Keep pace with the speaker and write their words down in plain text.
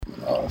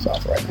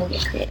sounds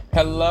right.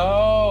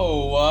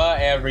 Hello,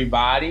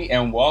 everybody,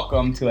 and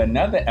welcome to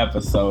another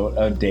episode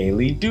of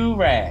Daily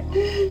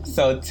Do-Rag.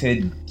 So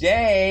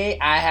today,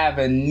 I have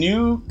a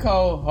new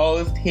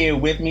co-host here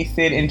with me.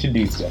 Sid,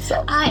 introduce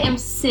yourself. I am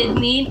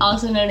Sydney,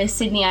 also known as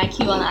Sydney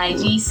IQ on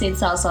IG, Sid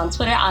Sauce on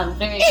Twitter. I'm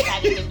very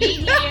excited to be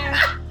here.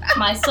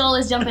 My soul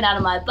is jumping out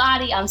of my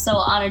body. I'm so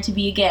honored to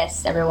be a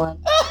guest, everyone.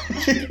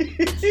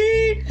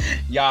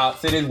 Y'all,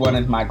 Sid is one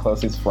of my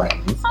closest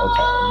friends. Okay.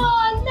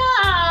 Oh, no.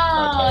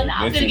 Okay,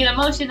 Now I'm going to get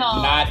emotional.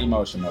 Not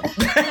emotional.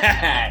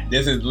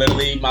 This is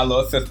literally my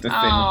little sister sitting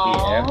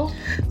here.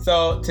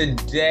 So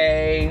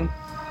today,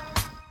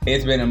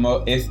 it's been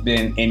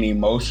an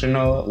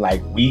emotional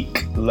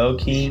week, low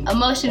key.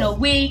 Emotional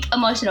week,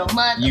 emotional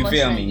month, you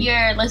emotional feel me?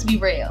 year. Let's be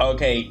real.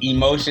 Okay,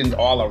 emotions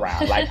all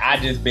around. I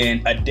just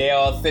been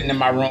Adele sitting in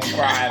my room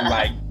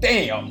crying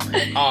damn.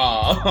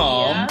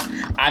 Yeah.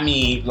 I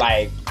mean,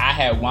 I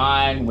had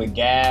wine with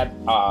Gab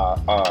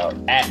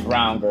at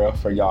Brown Girl,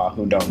 for y'all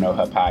who don't know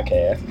her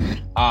podcast,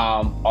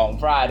 on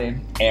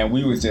Friday, and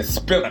we was just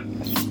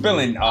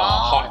spilling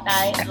hearts.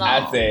 Night long.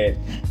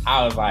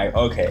 I was like,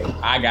 okay,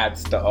 I got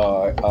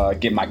to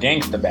get my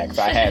gangster back,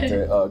 so I had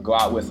to go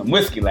out with some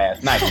whiskey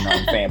last night, you know what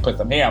I'm saying, put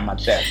some hair on my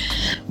chest.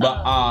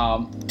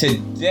 But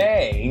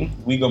today,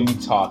 we gonna be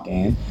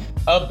talking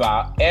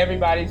about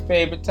everybody's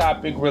favorite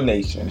topic,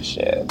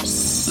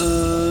 relationships.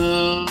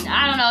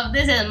 I don't know if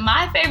this is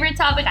my favorite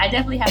topic. I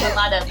definitely have a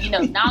lot of,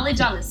 knowledge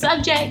on the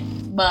subject,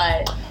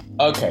 but...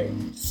 Okay,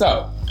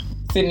 so,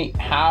 Sydney,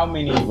 how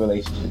many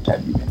relationships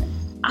have you been in?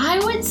 I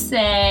would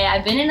say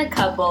I've been in a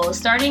couple,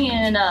 starting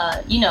in,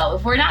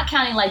 if we're not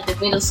counting the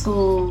middle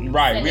school.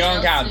 Right, we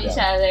don't count each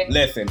them. other.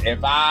 Listen,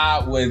 if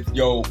I was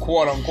your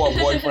quote-unquote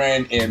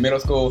boyfriend in middle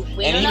school, and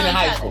even in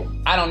high school,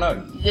 I don't know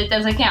you. It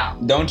doesn't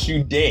count. Don't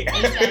you dare.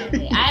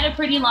 Exactly. I had a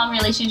pretty long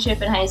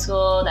relationship in high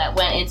school that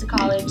went into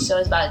college, so it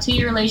was about a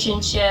 2-year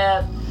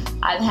relationship.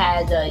 I've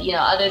had,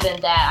 other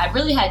than that, I've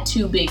really had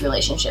 2 big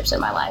relationships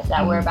in my life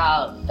that were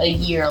about a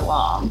year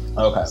long.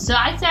 Okay. So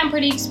I'd say I'm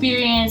pretty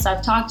experienced.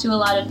 I've talked to a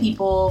lot of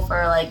people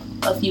for a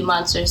few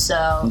months or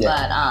so. Yeah.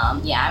 But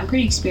I'm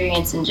pretty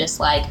experienced in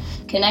just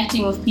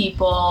connecting with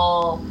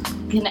people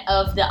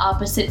of the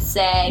opposite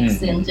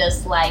sex and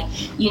just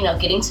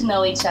getting to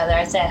know each other.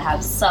 I said I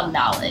have some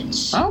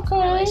knowledge.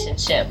 Okay.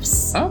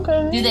 Relationships.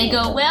 Okay. Do they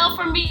go well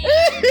for me?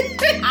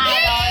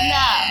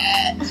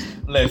 I don't know.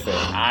 Listen,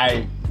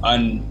 I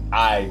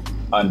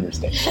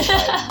understand.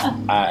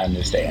 I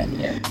understand.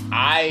 Yeah.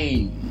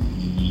 I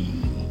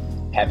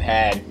have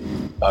had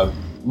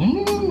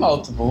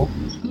multiple.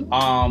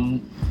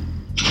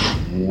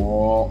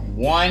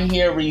 One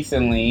here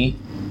recently.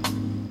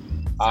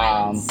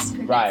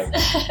 Right,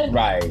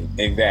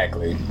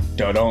 exactly.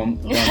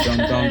 Don't. You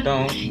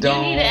need to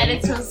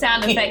edit some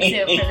sound effects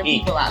here for the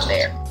people out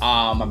there.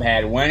 I've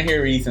had one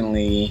here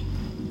recently.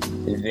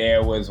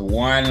 There was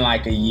one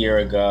a year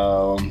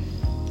ago.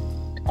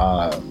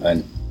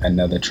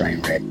 Another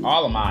train wreck.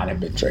 All of mine have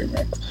been train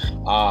wrecks.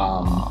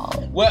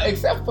 Well,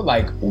 except for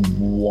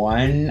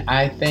one,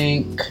 I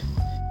think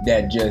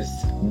that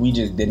we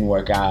just didn't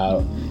work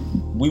out.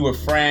 We were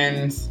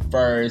friends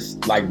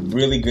first,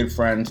 really good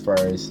friends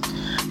first,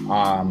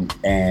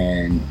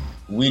 and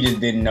we just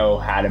didn't know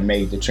how to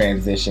make the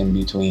transition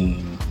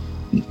between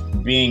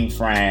being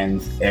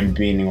friends and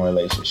being in a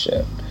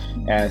relationship.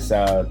 And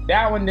so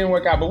that one didn't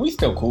work out, but we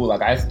still cool.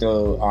 I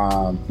still,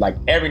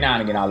 every now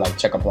and again, I'll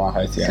check up on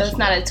her. So it's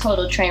not a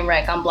total train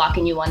wreck. I'm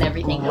blocking you on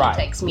everything. Right.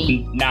 Don't text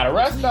me. Now the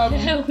rest of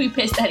them, we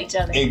pissed at each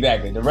other.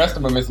 Exactly. The rest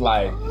of them is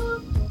all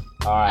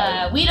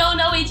right. We don't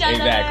know each other.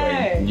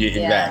 Exactly. Yeah,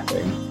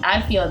 exactly.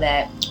 I feel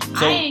that.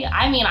 So,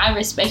 I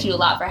respect you a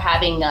lot for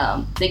having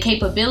the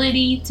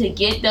capability to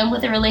get done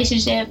with a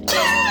relationship and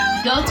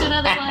go to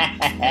another one.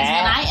 Because when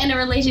I end a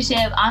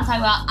relationship, I'm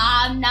talking about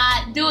I'm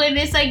not doing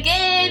this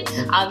again.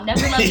 I'm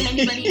never loving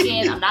anybody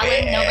again. I'm not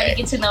letting nobody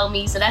get to know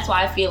me. So that's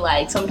why I feel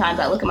sometimes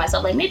I look at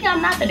myself maybe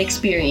I'm not that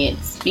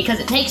experienced because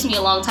it takes me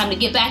a long time to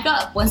get back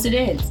up once it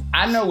ends.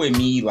 I know with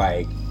me,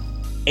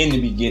 in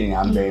the beginning,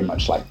 I'm very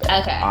much like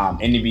that. Okay.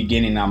 In the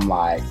beginning, I'm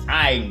I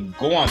ain't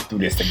going through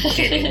this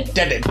again.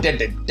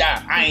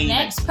 I ain't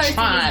next person is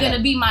going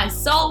to be my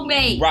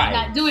soulmate. Right. I'm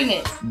not doing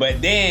it.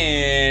 But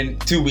then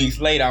 2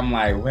 weeks later, I'm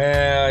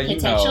well, you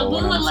know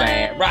what I'm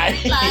saying. Right.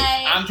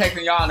 I'm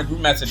texting y'all in the group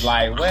message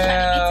well,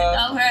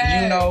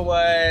 you know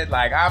what?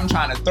 I'm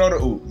trying to throw the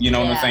oop. You know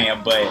what I'm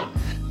saying? But,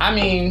 I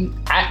mean,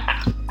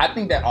 I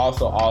think that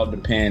also all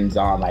depends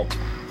on,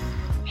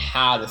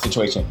 how the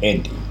situation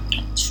ended.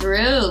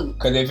 True.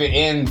 Because if it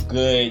ends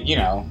good,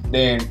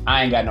 then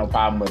I ain't got no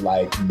problem with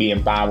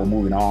being fine with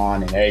moving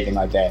on and everything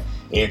like that.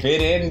 if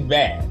it ends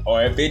bad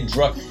or if it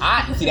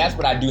that's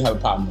what I do have a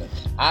problem with.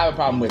 I have a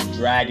problem with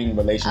dragging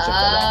relationships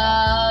along.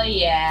 Oh,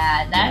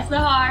 yeah. That's the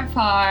hard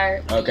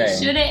part. Okay.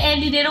 Should have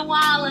ended it a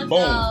while ago.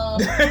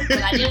 Boom.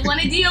 But I didn't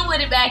want to deal with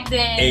it back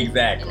then.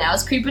 Exactly. And now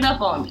it's creeping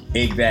up on me.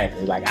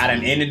 Exactly. Like, I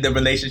done ended the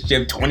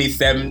relationship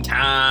 27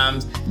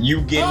 times. You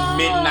get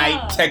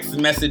midnight text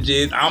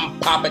messages. I'm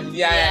popping.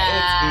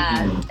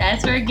 Yeah.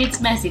 That's where it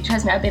gets messy.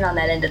 Trust me, I've been on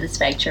that end of the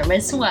spectrum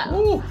as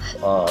well.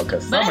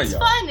 Because some but of it's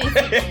y'all. fun,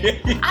 isn't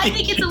it? I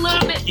think it's a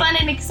little bit fun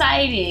and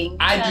exciting.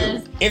 I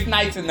do. It's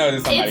nice to know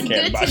that somebody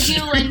cares about it's good to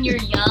do when you're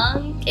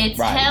young. It's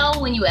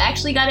hell when you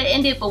actually gotta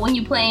end it, but when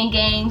you're playing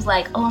games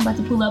like, oh, I'm about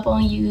to pull up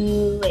on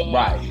you and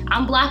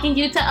I'm blocking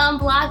you to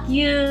unblock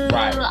you,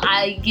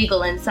 I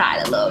giggle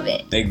inside a little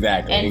bit.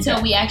 Exactly.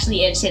 Until we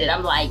actually end shit and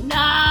I'm like, no.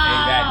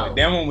 Exactly.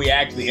 Then when we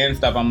actually end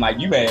stuff, I'm like,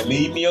 you better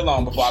leave me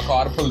alone before I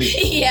call the police.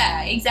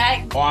 Yeah,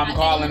 exactly. Or I'm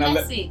calling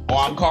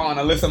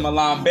Alyssa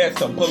Milan Best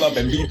to pull up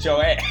and beat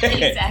your ass.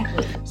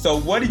 Exactly. So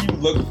what do you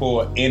look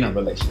for in a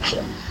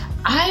relationship?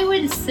 I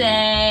would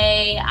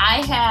say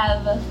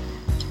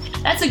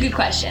that's a good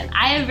question.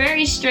 I have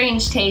very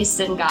strange tastes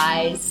in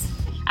guys.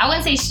 I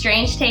wouldn't say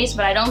strange taste,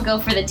 but I don't go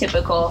for the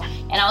typical.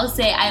 And I would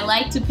say I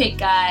like to pick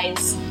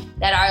guys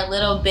that are a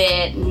little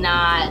bit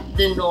not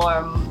the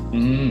norm.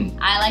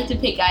 I like to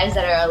pick guys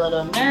that are a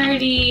little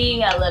nerdy,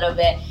 a little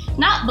bit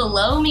not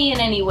below me in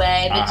any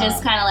way, but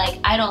just kind of like,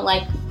 I don't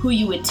like who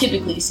you would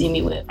typically see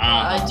me with.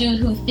 A dude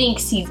who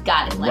thinks he's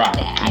got it like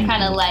that. I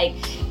kind of like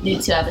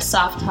dudes who have a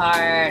soft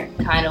heart,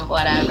 kind of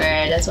whatever.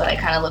 That's what I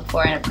kind of look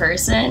for in a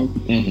person.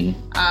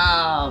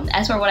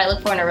 As for what I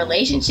look for in a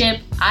relationship,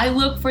 I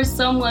look for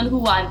someone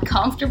who I'm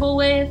comfortable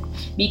with,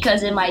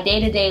 because in my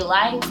day-to-day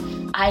life,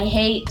 I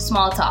hate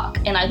small talk,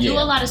 and I do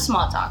a lot of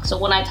small talk. So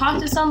when I talk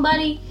to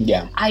somebody,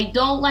 I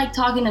don't like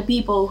talking to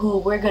people who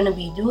we're going to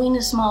be doing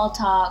the small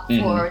talk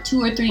for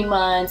 2 or 3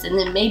 months and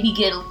then maybe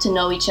get to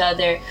know each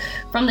other.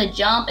 From the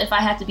jump, if I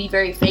have to be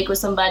very fake with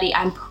somebody,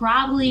 I'm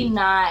probably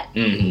not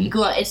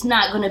it's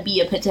not going to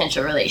be a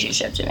potential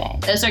relationship to me.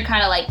 Those are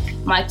kind of like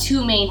my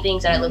 2 main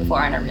things that I look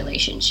for in a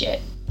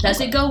relationship. Does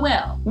it go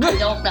well? I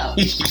don't know.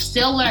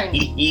 Still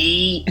learning.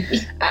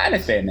 I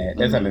understand that.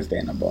 That's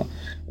understandable.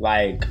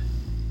 Like,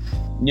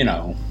 you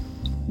know,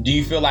 do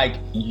you feel like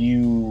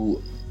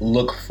you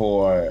look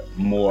for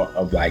more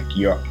of like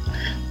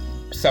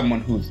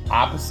someone who's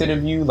opposite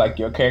of you, like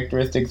your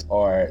characteristics,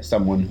 or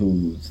someone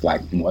who's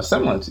like more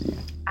similar to you?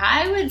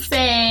 I would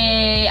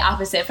say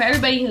opposite. For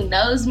everybody who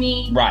knows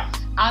me,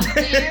 I'm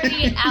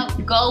very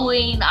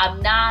outgoing.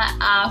 I'm not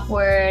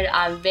awkward.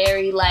 I'm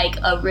very like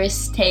a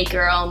risk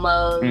taker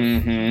almost.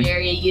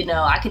 Very,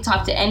 I could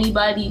talk to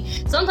anybody.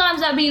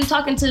 Sometimes I'll be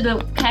talking to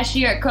the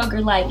cashier at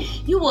Kroger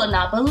like, you will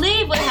not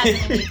believe what happened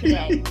to me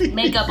today.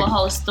 Make up a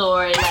whole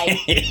story. Like,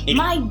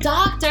 my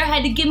doctor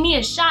had to give me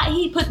a shot.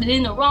 He put it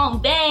in the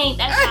wrong vein.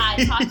 That's how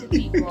I talk to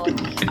people on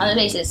the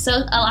basis. So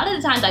a lot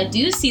of the times I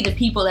do see the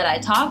people that I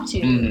talk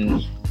to,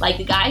 like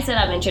the guys that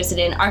I'm interested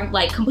in, are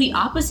like complete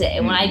opposite.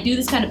 And when I do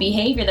this kind of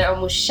behavior, they're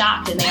almost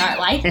shocked and they aren't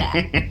like that.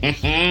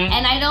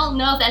 And I don't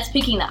know if that's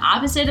picking the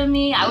opposite of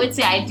me. I would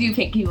say I do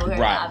pick people who are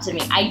the opposite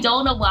of me. I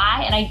don't know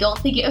why, and I don't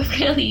think it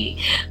really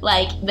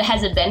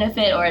has a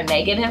benefit or a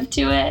negative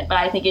to it, but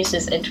I think it's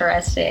just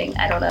interesting.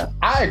 I don't know.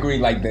 I agree.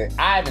 Like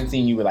I haven't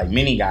seen you with like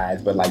many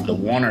guys, but like the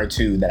 1 or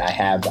 2 that I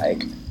have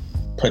like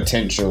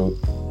potential.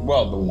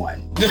 Well, the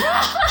one that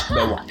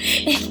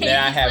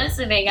I have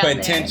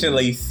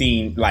potentially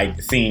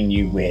seen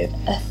you with.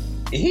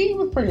 He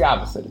was pretty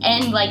opposite.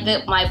 And like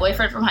my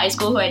boyfriend from high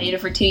school, who I dated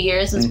for 2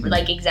 years, was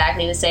like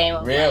exactly the same.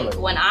 Really? Like,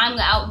 when I'm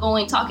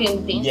outgoing,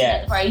 talking things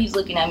at the party, he's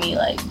looking at me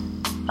like,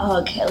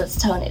 oh, okay,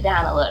 let's tone it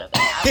down a little bit.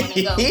 I want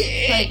to go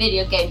play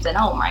video games at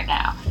home right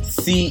now.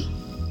 See,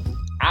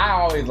 I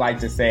always like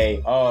to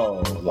say,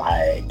 I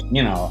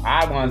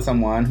want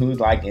someone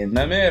who's like in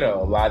the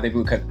middle,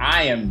 because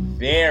I am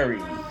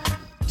very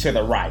to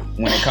the right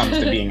when it comes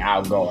to being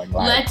outgoing.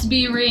 Like, let's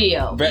be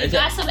real. We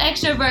got some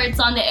extroverts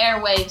on the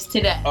airwaves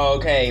today.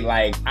 Okay,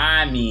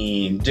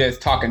 just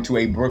talking to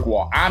a brick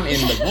wall. I'm in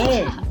the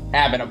room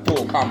having a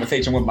full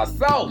conversation with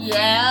myself.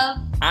 Yeah.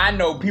 I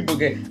know people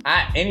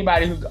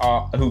anybody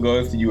who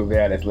goes to U of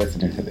L that's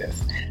listening to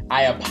this,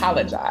 I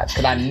apologize,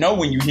 because I know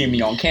when you hear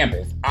me on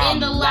campus. In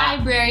the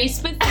library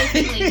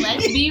specifically,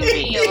 let's be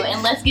real,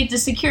 and let's get the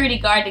security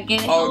guard to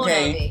get it hold of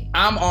it.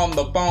 I'm on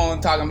the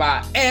phone talking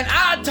about, and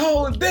I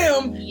told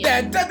them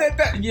that.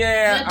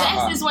 The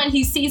best is when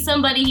he sees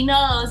somebody he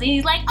knows, and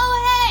he's like,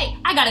 oh, hey,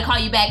 I gotta call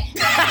you back.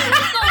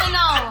 What's going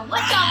on?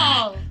 What's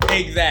on?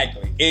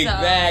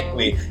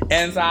 Exactly.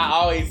 And so I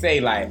always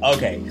say,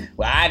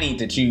 I need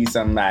to choose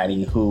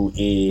somebody who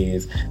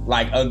is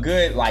like a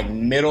good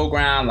middle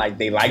ground. Like,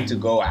 they like to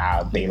go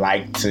out, they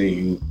like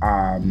to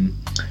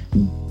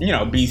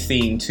be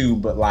seen too,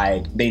 but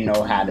they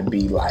know how to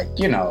be a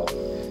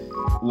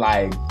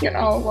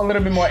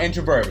little bit more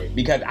introverted,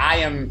 because I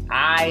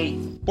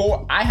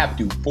have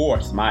to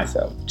force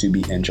myself to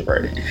be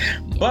introverted.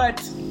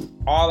 But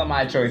all of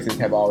my choices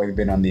have always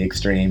been on the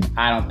extreme.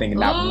 I don't think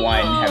not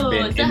one have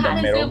been in the middle.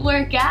 How does it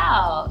work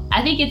out?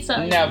 I think it's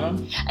something. Never.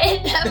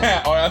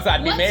 Or else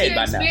I'd be mad by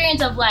now. What's your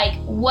experience of like,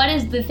 what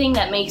is the thing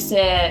that makes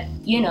it,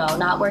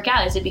 not work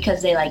out? Is it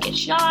because they like get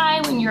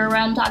shy when you're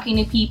around talking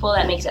to people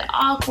that makes it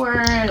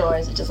awkward? Or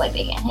is it just like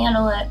they can't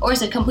handle it? Or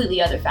is it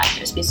completely other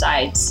factors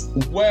besides?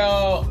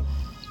 Well,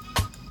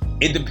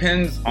 it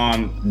depends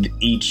on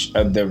each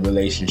of the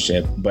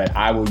relationship, but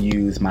I will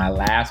use my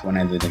last one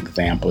as an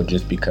example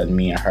just because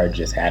me and her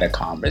just had a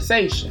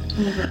conversation.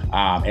 Mm-hmm.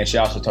 And she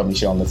also told me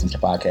she don't listen to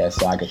podcasts,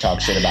 so I could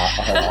talk shit about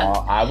her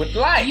all I would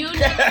like. You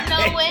never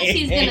know when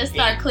she's going to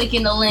start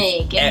clicking the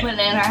link and putting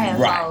it in her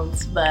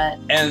headphones. Right.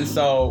 And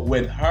so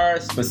with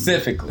her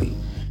specifically,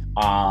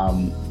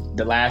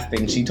 the last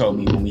thing she told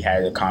me when we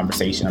had a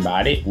conversation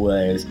about it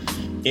was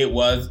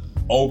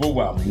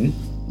overwhelming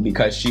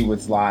because she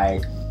was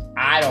like,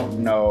 I don't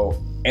know.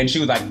 And she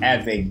was like,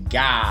 as a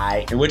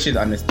guy, which is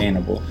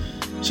understandable.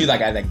 She was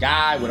like, as a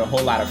guy with a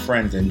whole lot of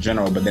friends in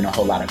general, but then a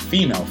whole lot of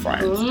female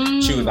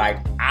friends. She was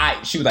like,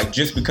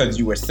 just because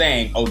you were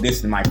saying, oh, this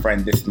is my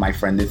friend, this is my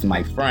friend, this is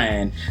my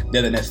friend,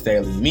 doesn't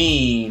necessarily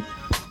mean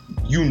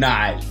you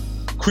not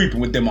creeping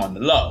with them on the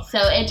low. So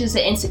it's just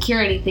an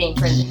insecurity thing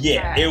for her.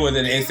 Yeah, it was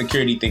an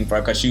insecurity thing for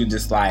her because she was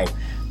just like,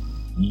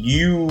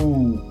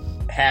 you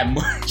have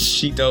more.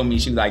 She told me,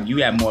 she was like, you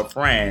have more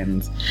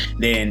friends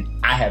than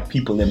I have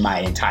people in my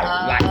entire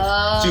life.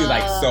 She was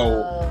like,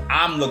 so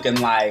I'm looking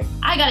like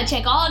I gotta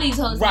check all these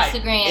hoes'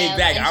 Instagram,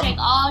 exactly. And check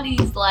all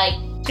these like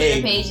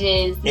Twitter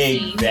pages to see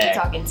who you're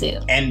talking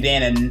to. And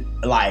then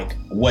like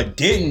what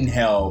didn't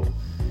help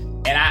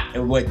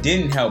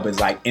is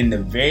like in the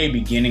very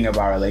beginning of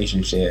our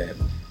relationship,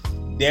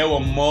 there were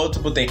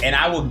multiple things, and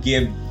I will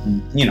give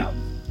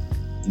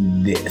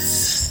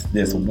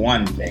this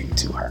one thing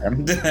to her.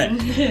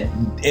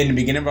 In the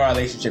beginning of our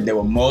relationship, there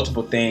were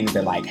multiple things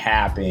that like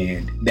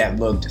happened that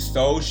looked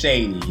so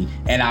shady,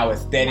 and I was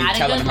steady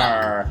telling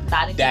her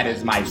that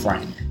is my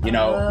friend.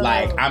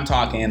 Like I'm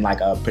talking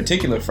like a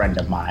particular friend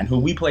of mine who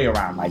we play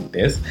around like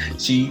this.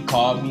 She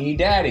called me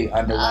daddy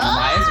under one of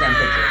my Instagram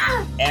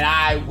pictures, and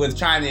I was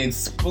trying to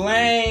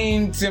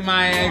explain to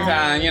my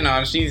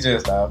ex, she's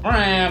just a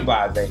friend,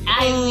 blah blah.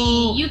 I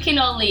mean, you can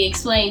only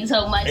explain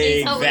so much.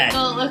 Exactly. So it's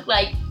gonna look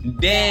like.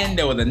 Then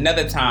there was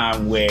another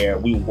time where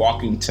we were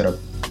walking to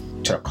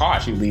the car.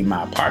 She was leaving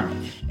my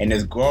apartment, and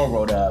this girl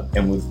rode up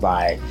and was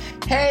like,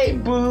 "Hey,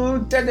 boo,"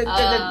 da da da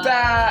da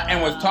da,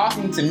 and was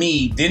talking to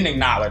me. Didn't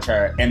acknowledge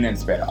her, and then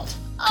sped off.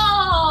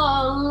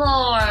 Oh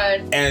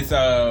Lord! And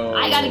so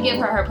I gotta give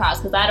her props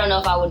because I don't know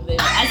if I would be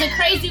as a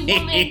crazy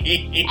woman,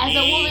 as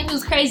a woman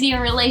who's crazy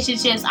in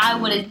relationships. I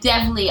would have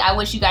definitely. I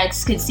wish you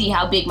guys could see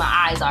how big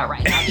my eyes are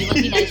right now. I'd be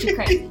looking at you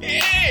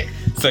crazy.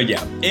 So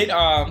yeah,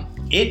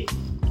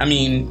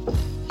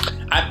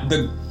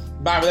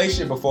 my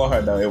relationship before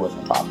her though, it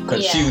wasn't a problem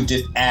because she was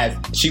as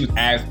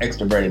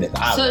extroverted as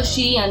I was. So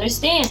she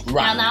understands.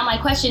 Right. Now my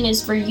question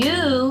is for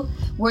you: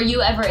 were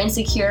you ever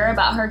insecure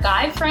about her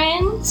guy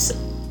friends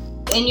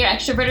in your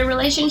extroverted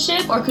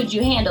relationship, or could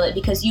you handle it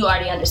because you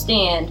already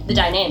understand the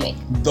dynamic?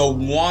 The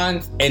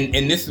ones, and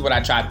this is what I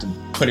tried to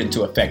put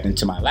into effect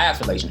into my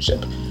last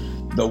relationship.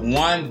 The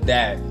ones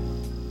that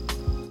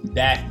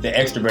the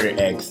extroverted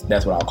ex,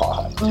 that's what I'll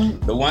call her.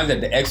 Mm-hmm. The ones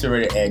that the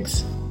extroverted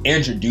ex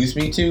introduced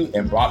me to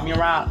and brought me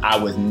around, I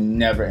was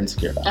never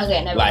insecure about.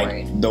 Okay, never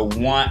worried.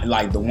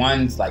 The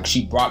ones like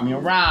she brought me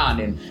around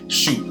and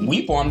shoot,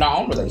 we formed our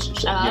own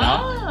relationship,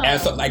 And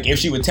so like if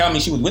she would tell me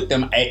she was with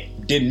them, it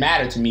didn't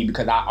matter to me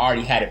because I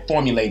already had it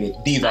formulated.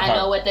 I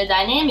know what the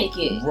dynamic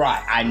is.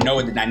 Right, I know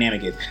what the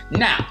dynamic is.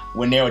 Now,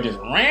 when they were just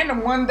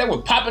random ones that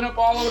were popping up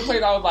all over the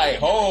place, I was like,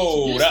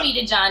 hold up. Introduce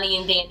me to Johnny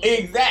and Danny.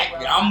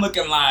 Exactly. I'm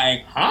looking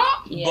like,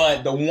 huh? Yeah.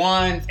 But the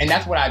ones, and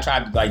that's what I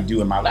tried to like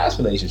do in my last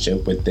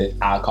relationship with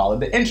I'll call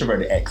it the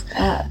introverted ex.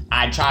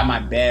 I tried my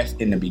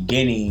best in the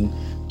beginning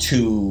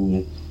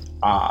to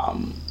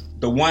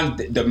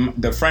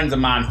the friends of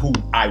mine who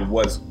I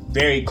was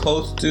very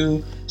close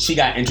to, she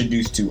got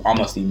introduced to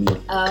almost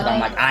immediately. Because I'm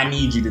like, I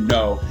need you to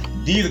know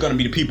these are going to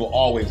be the people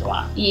always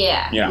around.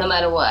 Yeah, no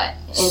matter what.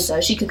 And so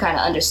she could kind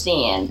of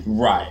understand.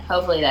 Right.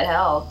 Hopefully that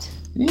helped.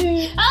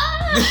 Yeah.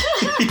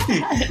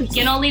 You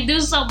can only do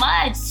so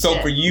much. So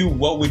for you,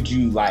 what would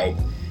you like?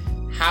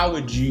 How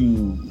would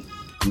you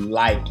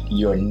like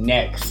your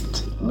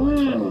next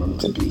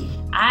to be?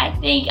 I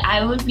think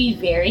I would be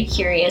very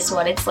curious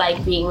what it's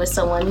like being with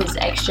someone who's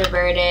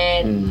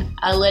extroverted,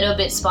 a little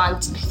bit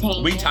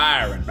spontaneous. We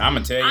tiring. I'm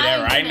gonna tell you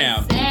that right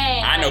now.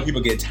 I know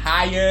people get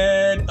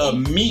tired of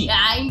me.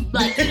 I'm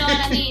like, you know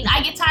what I mean?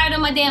 I get tired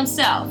of my damn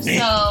self. So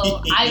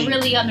I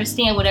really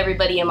understand what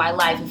everybody in my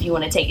life if you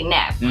want to take a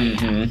nap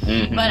right now.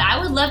 But I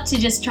would love to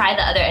just try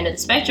the other end of the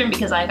spectrum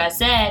because like I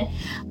said,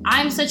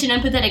 I'm such an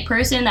empathetic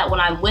person that when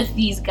I'm with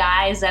these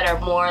guys that are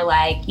more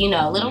like,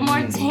 a little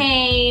more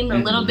tame, a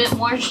little bit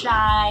more shy,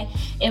 shy.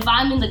 If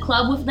I'm in the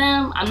club with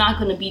them, I'm not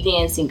going to be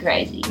dancing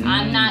crazy.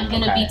 I'm not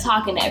going to be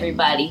talking to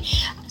everybody.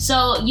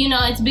 So,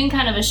 it's been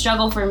kind of a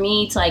struggle for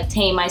me to like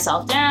tame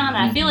myself down. And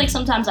I feel like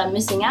sometimes I'm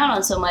missing out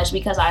on so much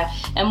because I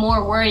am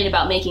more worried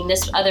about making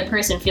this other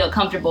person feel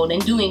comfortable than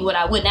doing what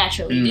I would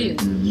naturally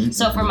do.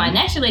 So for my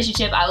next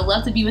relationship, I would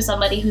love to be with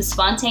somebody who's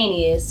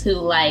spontaneous, who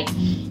like,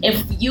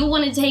 if you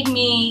want to take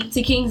me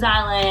to Kings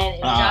Island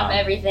and drop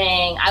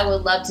everything, I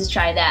would love to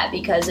try that,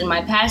 because in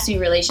my past 2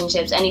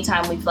 relationships,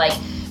 anytime we've like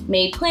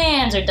made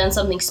plans or done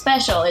something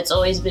special, it's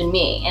always been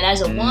me. And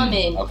as a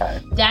woman,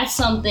 that's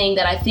something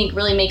that I think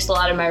really makes a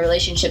lot of my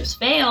relationships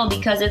fail,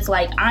 because it's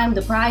like I'm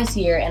the prize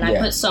here and I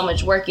put so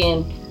much work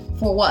in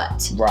for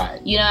what? Right.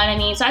 You know what I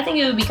mean? So I think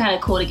it would be kind of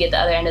cool to get the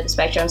other end of the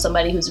spectrum,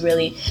 somebody who's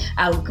really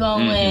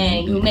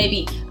outgoing, who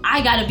maybe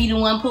I gotta be the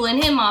one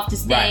pulling him off the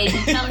stage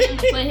and telling him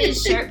to put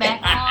his shirt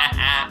back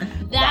on.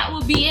 That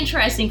would be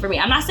interesting for me.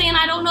 I'm not saying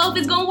I don't know if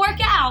it's gonna work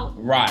out.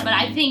 Right. But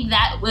I think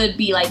that would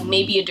be like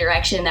maybe a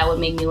direction that would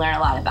make me learn a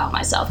lot about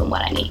myself and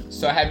what I need.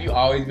 So have you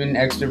always been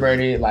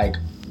extroverted, like,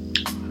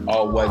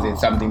 or was it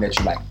something that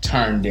you like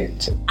turned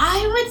into?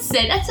 I would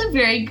say that's a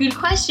very good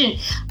question.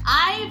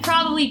 I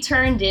probably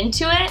turned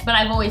into it, but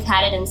I've always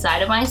had it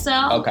inside of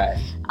myself.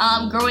 Okay.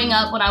 Growing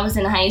up, when I was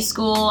in high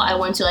school, I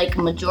went to like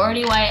a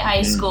majority white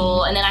high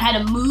school, and then I had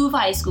to move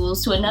high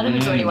schools to another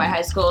majority white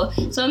high school.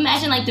 So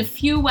imagine like the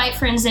few white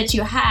friends that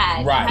you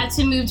had. Right. You had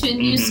to move to a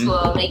new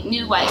school, make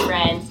new white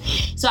friends.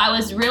 So I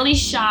was really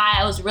shy.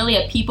 I was really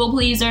a people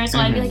pleaser. So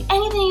I'd be like,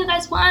 anything you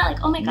guys want,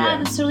 like, oh my God,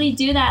 let's totally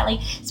do that.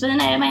 Like, spend the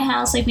night at my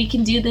house. Like, we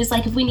can do this.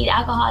 Like, if we need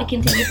alcohol, I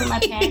can take it from my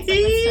parents. Like,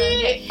 let's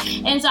totally do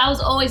it. And so I was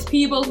always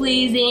people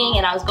pleasing,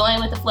 and I was going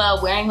with the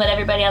flow, wearing what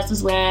everybody else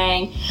was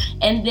wearing.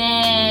 And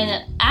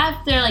then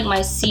after like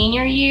my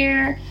senior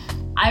year,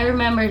 I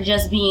remember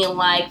just being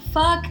like,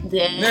 fuck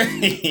this,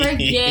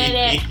 forget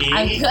it,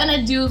 I'm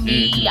gonna do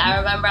me. I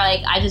remember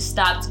like I just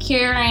stopped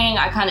caring.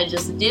 I kind of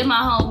just did my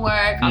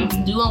homework. I'm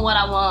doing what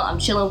I want. I'm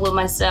chilling with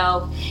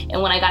myself.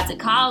 And when I got to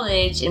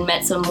college and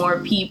met some more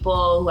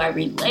people who I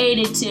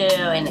related to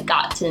and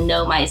got to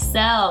know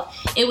myself,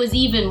 it was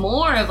even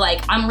more of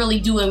like, I'm really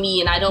doing me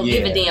and I don't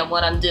give a damn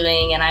what I'm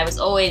doing. And I was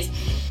always,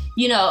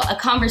 a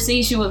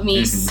conversation with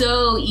me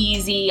so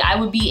easy. I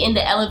would be in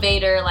the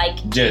elevator, like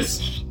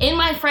just in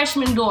my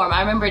freshman dorm. I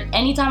remember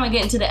anytime I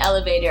get into the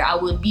elevator, I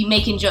would be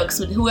making jokes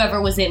with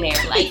whoever was in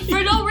there, like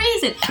for no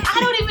reason. I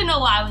don't even know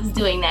why I was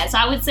doing that. So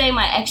I would say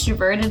my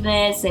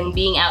extrovertedness and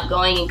being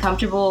outgoing and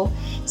comfortable,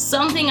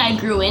 something I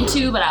grew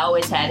into, but I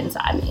always had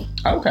inside me.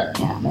 Okay.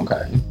 Yeah.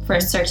 Okay.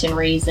 For certain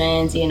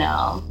reasons,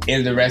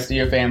 Is the rest of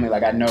your family,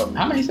 like, I know,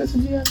 how many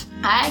sisters do you have?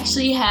 I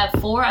actually have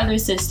 4 other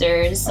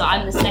sisters, so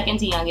I'm the second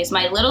to youngest.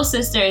 My little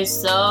sister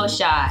is so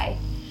shy.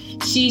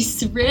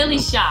 She's really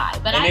shy.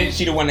 But is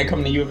she the one that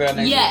come to U of L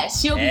next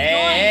Yes, she'll be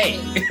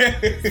joining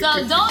me.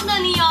 So don't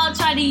none of y'all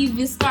try to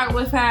even start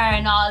with her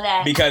and all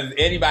that. Because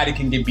anybody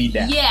can get beat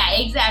down. Yeah,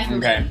 exactly.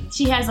 Okay.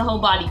 She has a whole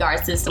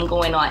bodyguard system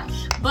going on.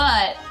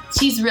 But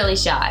she's really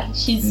shy.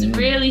 She's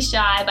really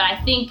shy, but I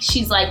think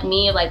she's like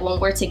me, like when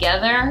we're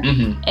together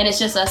and it's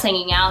just us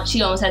hanging out,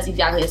 she almost has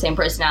exactly the same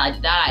personality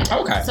that I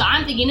do. Okay. So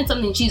I'm thinking it's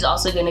something she's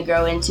also going to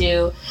grow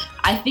into.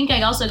 I think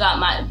I also got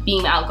my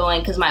being outgoing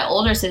because my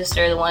older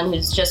sister, the one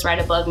who's just right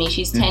above me,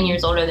 she's 10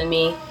 years older than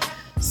me.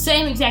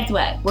 Same exact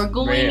way. We're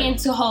going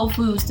into Whole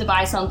Foods to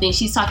buy something.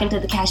 She's talking to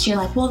the cashier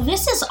like, well,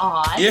 this is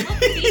odd. Look at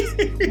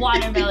these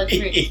watermelon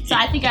fruit. So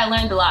I think I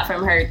learned a lot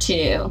from her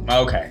too.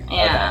 Okay.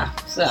 Yeah.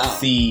 Okay. So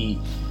see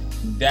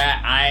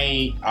that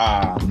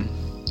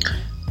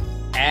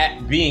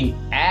at being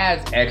as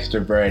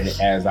extroverted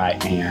as I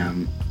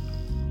am,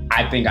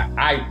 I think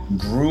I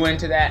grew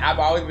into that. I've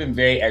always been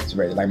very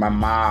extroverted. Like my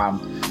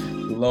mom,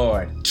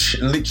 Lord,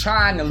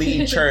 trying to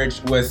leave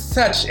church was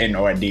such an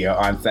ordeal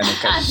on Sunday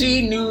because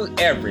she knew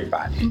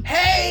everybody.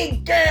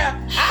 Hey, girl,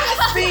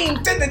 I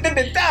seen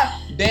da-da-da-da-da.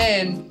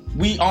 Then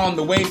we on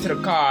the way to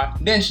the car.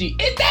 Then she,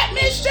 is that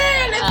Miss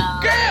Shirley?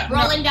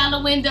 Girl. Rolling down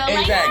the window.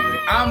 Exactly. Like,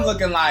 I'm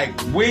looking like,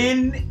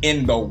 when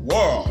in the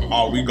world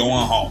are we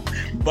going home?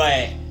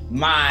 But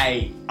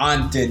my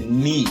Aunt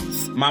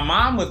Denise, my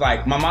mom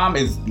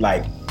is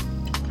like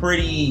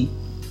pretty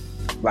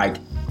like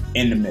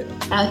in the middle.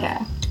 Okay.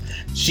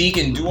 She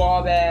can do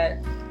all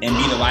that and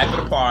be the life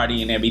of the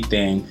party and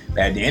everything. But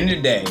at the end of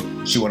the day,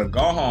 she want to go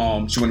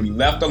home. She want to be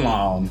left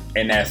alone,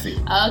 and that's it.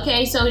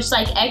 Okay, so it's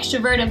like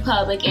extrovert in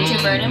public,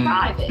 introvert in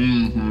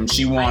private.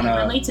 She want to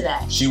relate to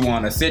that. She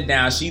want to sit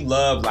down. She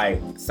loves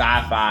like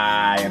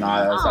sci-fi and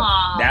all that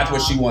stuff. That's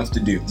what she wants to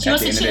do. She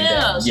wants to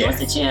chill. She wants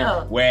to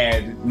chill.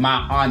 Whereas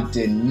my Aunt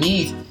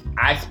Denise,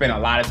 I spent a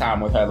lot of time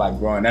with her like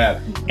growing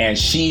up, and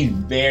she's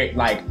very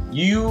like,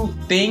 you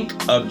think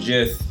of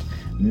just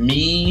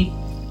me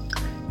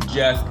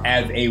just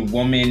as a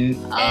woman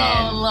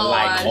and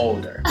like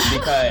older,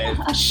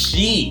 because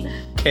she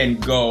can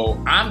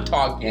go, I'm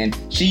talking,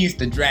 she used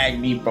to drag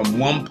me from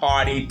one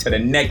party to the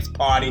next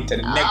party to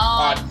the next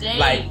party. Dang.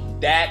 Like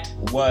that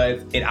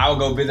was it. I would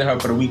go visit her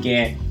for the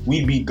weekend.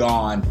 We'd be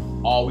gone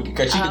all weekend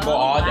because she could go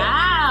all day.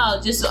 Wow,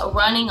 just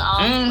running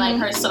off like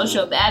her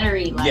social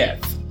battery. Like,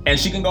 yes. And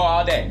she can go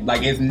all day.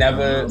 Like, it's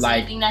never, So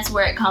like... I think that's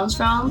where it comes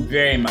from?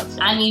 Very much so.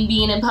 I mean,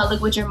 being in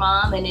public with your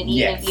mom and then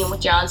even being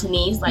with your aunts and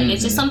niece. Like,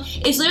 it's just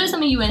it's literally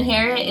something you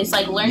inherit. It's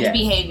like learned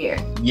behavior.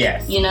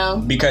 Yes. You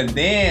know? Because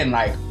then,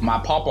 like, my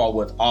papa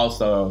was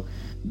also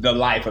the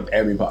life of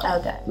everybody.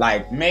 Okay.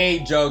 Like,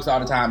 made jokes all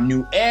the time,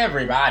 knew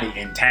everybody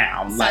in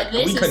town. So like,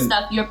 this is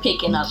stuff you're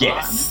picking up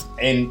on.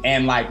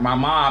 And like, my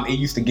mom, it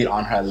used to get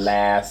on her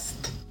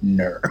last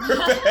nerve.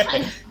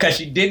 Because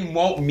she didn't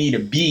want me to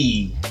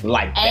be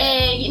like that.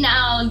 Hey, you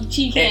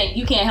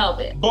can't help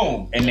it.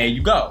 Boom. And there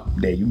you go.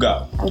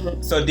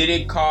 So did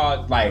it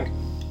cause, like,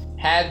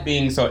 has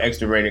being so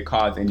extroverted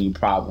caused any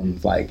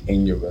problems, like,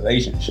 in your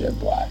relationship?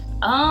 Why?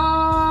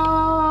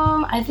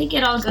 I think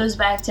it all goes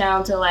back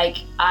down to, like,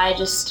 I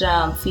just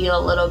feel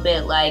a little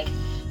bit like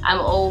I'm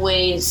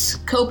always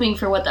coping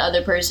for what the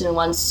other person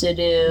wants to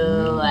do.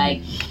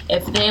 Like,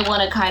 if they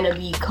want to kind of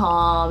be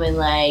calm and,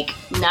 like,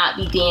 not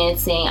be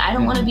dancing, I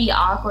don't want to be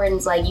awkward and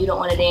it's like, you don't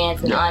want to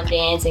dance and I'm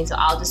dancing, so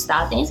I'll just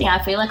stop dancing.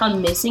 I feel like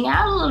I'm missing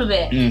out a little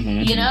bit.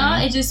 You know?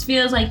 It just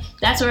feels like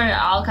that's where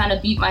I'll kind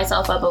of beat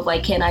myself up of,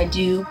 like, can I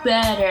do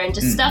better? And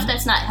just stuff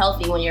that's not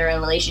healthy when you're in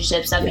a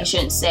relationship, stuff you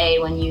shouldn't say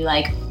when you,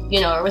 like, you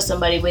know, or with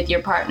somebody with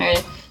your partner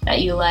that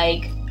you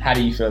like. How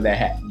do you feel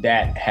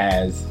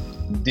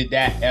did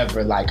that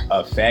ever, like,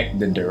 affect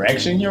the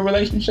direction your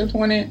relationships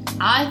went in?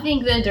 I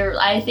think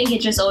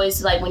it just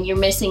always, like, when you're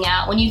missing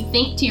out, when you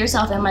think to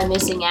yourself, am I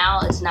missing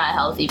out? It's not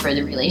healthy for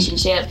the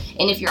relationship.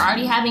 And if you're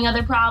already having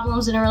other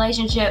problems in a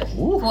relationship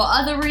for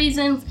other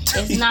reasons,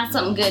 it's not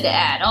something good to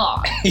add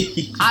on.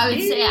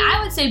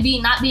 I would say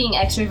not being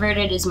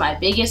extroverted is my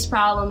biggest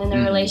problem in the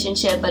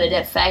relationship, but it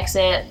affects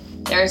it.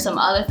 There are some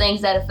other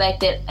things that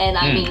affect it, and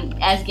I mean,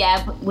 as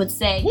Gab would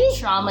say,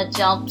 trauma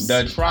jumps.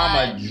 The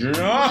trauma jump.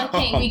 I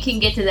think we can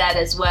get to that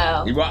as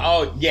well.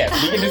 Oh, yes,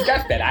 we can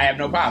discuss that. I have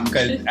no problem,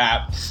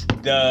 because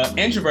the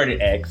introverted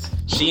ex,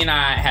 she and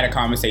I had a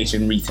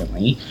conversation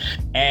recently,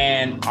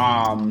 and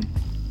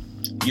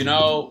you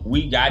know,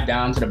 we got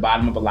down to the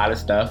bottom of a lot of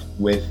stuff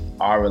with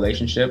our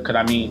relationship. Because,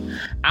 I mean,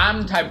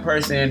 I'm the type of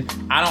person,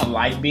 I don't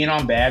like being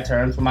on bad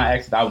terms with my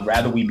ex. I would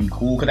rather we be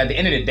cool. Because at the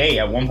end of the day,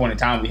 at one point in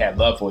time, we had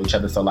love for each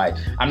other. So, like,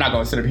 I'm not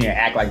going to sit up here and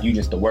act like you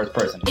just the worst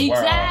person in the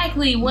world.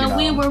 Exactly. When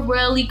we were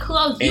really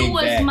close, you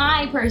was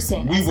my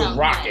person. We was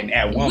rocking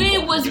at one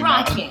point. We was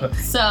rocking.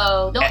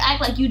 So, don't act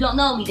like you don't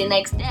know me the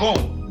next day.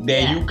 Boom.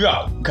 There you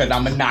go. Because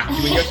I'm going to knock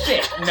you in your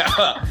shit.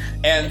 No.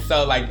 And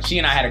so, like, she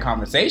and I had a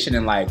conversation,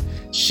 and, like,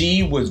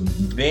 she was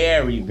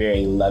very,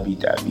 very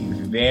lovey-dovey.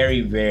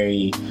 Very,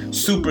 very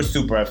super,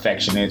 super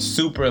affectionate.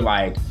 Super,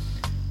 like,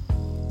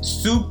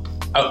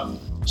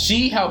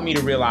 she helped me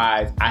to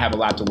realize I have a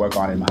lot to work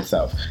on in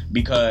myself.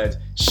 Because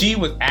she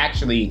was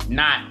actually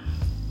not,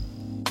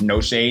 no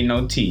shade,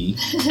 no tea,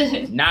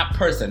 not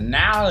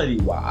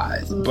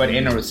personality-wise, but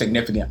in a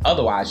significant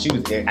otherwise, she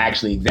was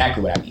actually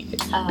exactly what I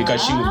needed.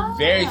 Because she was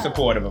very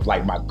supportive of,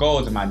 like, my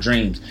goals and my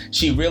dreams.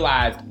 She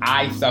realized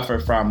I suffer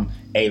from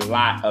a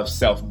lot of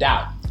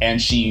self-doubt. And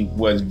she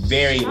was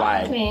very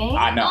like,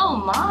 I know. Oh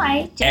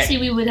my. Jesse,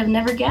 we would have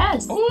never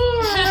guessed.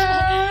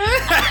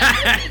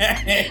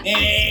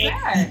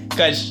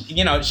 Because,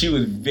 you know, she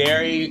was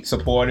very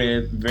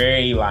supportive,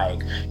 very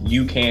like,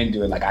 you can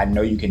do it. Like, I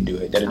know you can do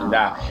it.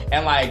 Da-da-da-da.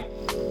 And like,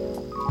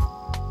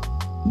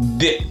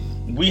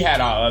 we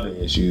had our other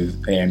issues,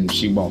 and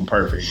she wasn't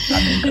perfect. I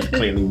mean, 'cause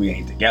clearly we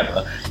ain't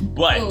together.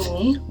 But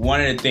one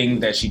of the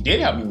things that she did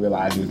help me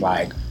realize is,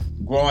 like,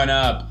 growing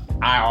up,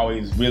 I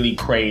always really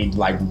craved,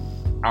 like,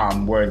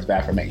 words of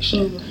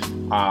affirmation.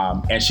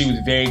 And she was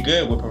very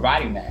good with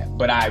providing that.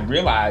 But I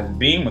realized,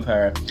 being with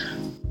her,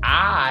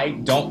 I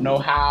don't know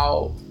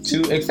how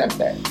to accept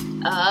that.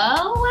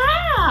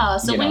 Oh, wow.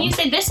 So when you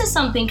say this is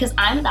something, because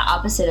I'm the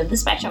opposite of the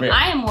spectrum. Really?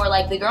 I am more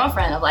like the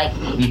girlfriend of, like,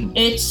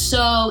 it's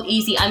so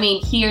easy. I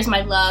mean, here's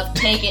my love.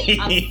 Take it.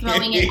 I'm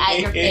throwing it at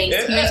your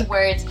face. Here's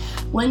words.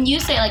 When you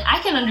say, like, I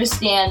can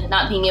understand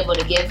not being able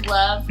to give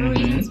love for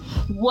reasons.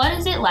 What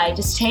is it like?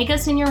 Just take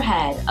us in your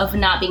head of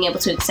not being able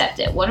to accept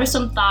it. What are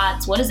some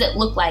thoughts? What does it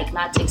look like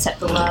not to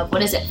accept the love?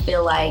 What does it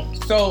feel like?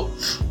 So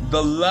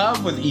the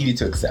love was easy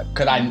to accept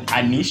because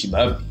I knew she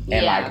loved me.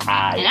 And and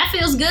that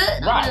feels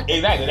good. Right,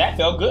 exactly. That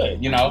felt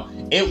good. You know,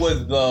 it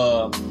was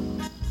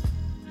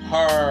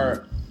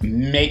her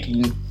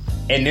making,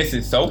 and this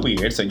is so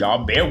weird, so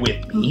y'all bear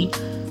with me,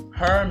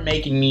 her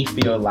making me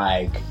feel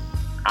like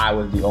I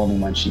was the only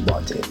one she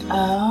wanted.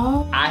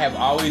 Oh. I have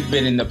always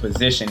been in the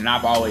position, and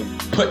I've always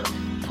put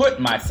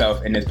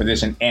myself in this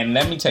position. And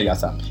let me tell y'all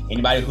something.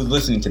 Anybody who's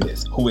listening to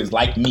this, who is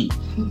like me,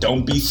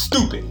 don't be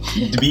stupid.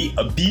 Be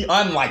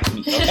unlike me,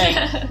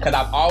 okay? Because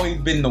I've always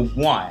been the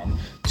one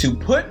to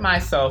put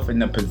myself in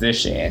the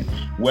position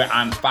where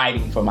I'm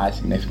fighting for my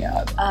significant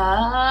other.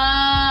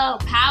 Oh,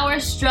 power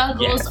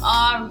struggles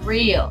are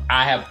real.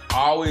 I have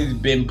always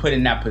been put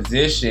in that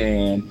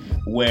position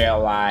where,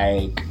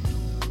 like,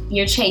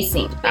 you're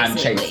chasing, basically. I'm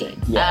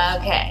chasing. Yeah.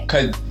 Okay.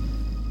 Because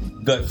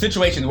the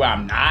situations where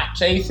I'm not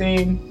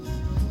chasing,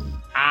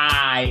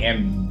 I I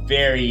am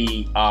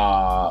very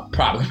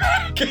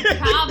problematic.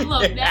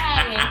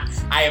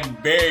 I am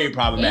very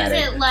problematic.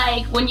 Is it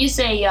like when you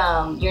say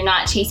you're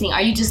not chasing,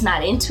 are you just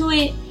not into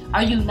it?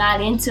 Are you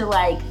not into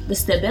like the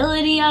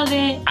stability of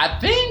it? I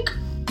think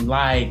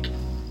like,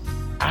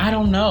 I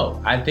don't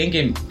know. I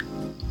think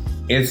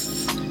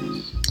it's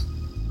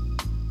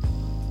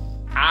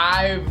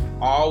I've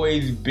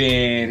always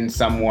been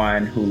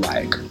someone who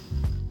like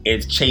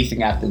is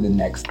chasing after the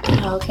next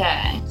thing.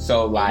 Okay.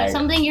 So like it's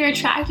something you're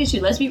attracted to.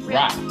 Let's be real.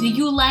 Right. Do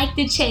you like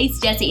the chase,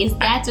 Jesse? Is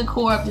that the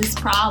core of this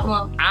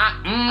problem?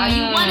 Are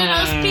you one of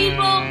those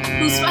people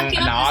who's fucking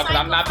up the cycle? No, because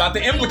I'm not about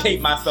to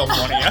implicate myself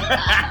on it.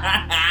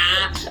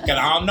 Because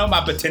I don't know, my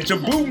potential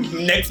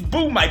next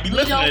boo might be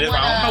listening to this.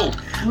 I don't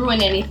know.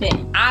 Ruin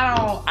anything.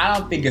 I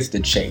don't think it's the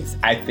chase.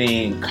 I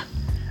think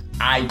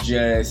I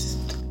just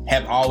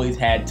have always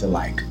had to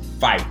like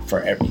fight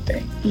for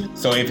everything.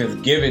 So if it's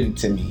given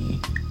to me,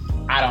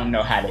 I don't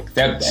know how to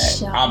accept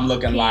that. I'm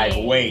looking like,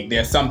 wait,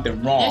 there's something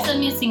wrong. There's a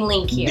missing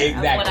link here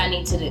of what I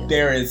need to do.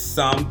 There is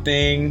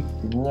something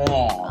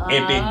wrong.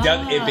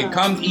 If it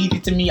comes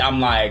easy to me, I'm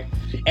like,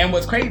 and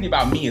what's crazy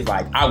about me is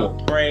like, I will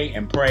pray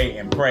and pray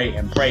and pray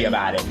and pray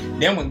about it.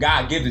 Then when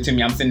God gives it to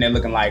me, I'm sitting there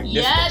looking like,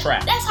 this is a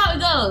trap. That's how it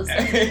goes.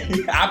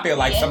 I feel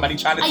like somebody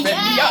trying to set me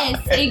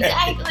up. Yes,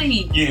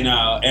 exactly. You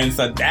know, and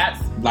so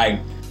that's like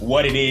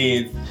what it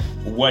is.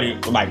 What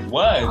it like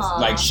was.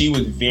 Like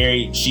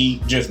she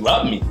just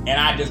loved me.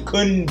 And I just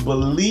couldn't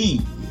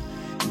believe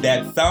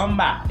that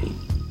somebody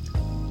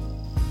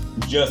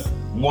just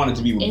wanted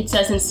to be with me. It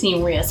doesn't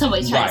seem real.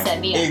 Somebody's trying to set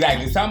me up.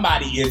 Exactly.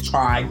 Somebody is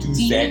trying to set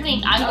me up. Do you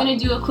think, I'm going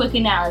to do a quick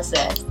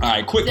analysis. All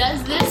right, quick.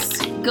 Does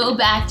this go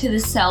back to the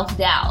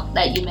self-doubt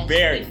that you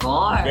mentioned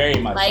before? Very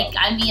much like, so.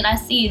 I mean, I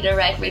see a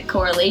direct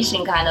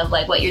correlation kind of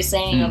like what you're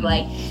saying of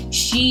like,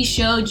 she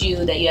showed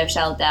you that you have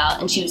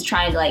self-doubt and she was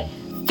trying to like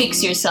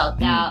fix your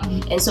self-doubt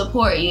and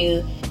support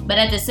you, but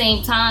at the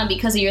same time,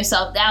 because of your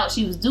self-doubt,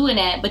 she was doing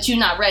that, but you're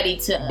not ready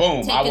to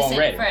take a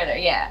step further.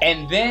 Yeah.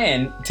 And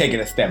then taking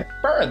a step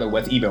further,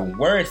 what's even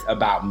worse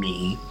about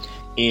me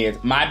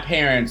is my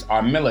parents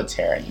are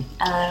military,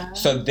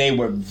 so they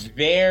were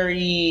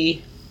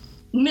very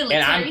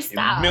military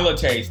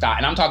style,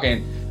 and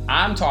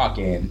I'm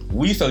talking.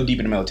 We so deep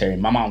in the military.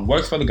 My mom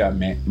works for the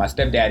government. My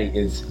stepdaddy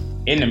is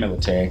in the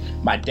military.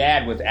 My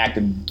dad was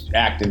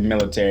active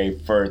military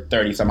for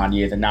 30 some odd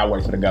years and now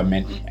works for the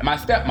government. And my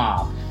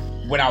stepmom,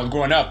 when I was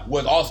growing up,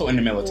 was also in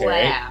the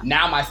military. Wow.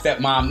 Now my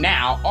stepmom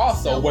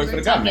also works for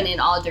the government. In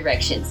all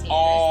directions.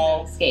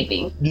 All no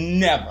escaping.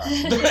 Never.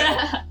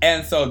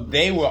 And so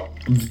they were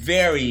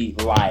very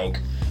like,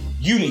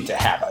 you need to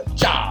have a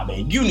job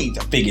and you need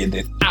to figure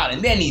this out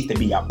and there needs to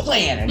be a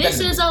plan. And this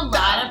is a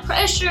lot of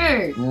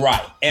pressure.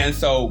 Right. And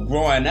so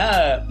growing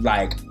up,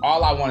 like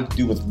all I wanted to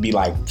do was be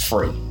like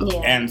free.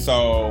 Yeah. And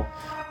so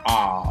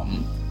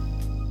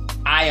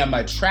I am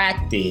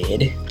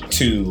attracted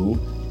to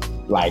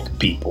like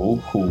people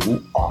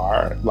who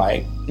are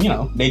like, you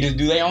know, they just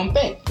do their own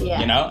thing.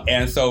 Yeah. You know?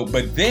 And so,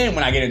 but then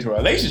when I get into a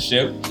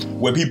relationship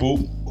with people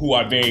who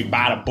are very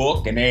by the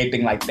book and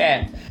everything like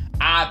that,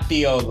 I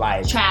feel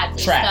like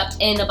trapped. Stuffed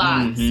in a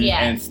box.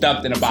 Yeah. And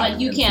stuffed in a box. Like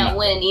you can't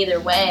win either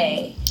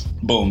way.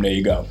 Boom, there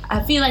you go.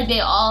 I feel like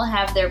they all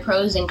have their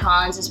pros and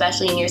cons,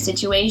 especially in your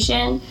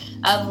situation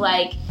of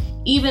like,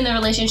 even the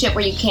relationship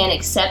where you can't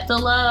accept the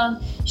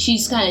love,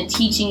 she's kind of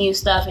teaching you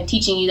stuff and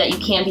teaching you that you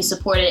can be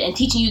supported and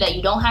teaching you that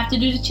you don't have to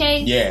do the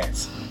chase.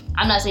 Yes.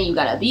 I'm not saying you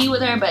gotta be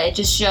with her, but it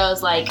just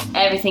shows like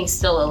everything's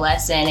still a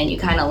lesson and you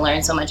kind of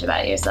learn so much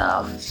about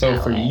yourself. So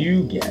for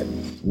you, Gabby,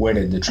 where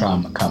did the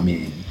trauma come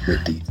in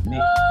with these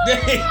niggas?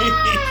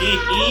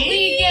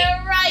 We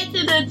get right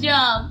to the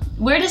jump.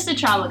 Where does the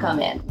trauma come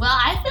in? Well,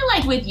 I feel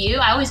like with you,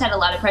 I always had a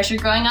lot of pressure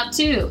growing up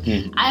too.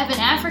 I have an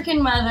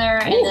African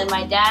mother and then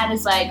my dad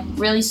is like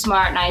really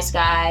smart, nice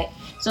guy.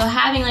 So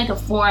having like a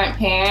foreign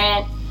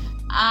parent,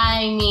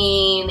 I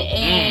mean,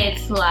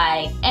 it's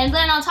like, and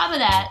then on top of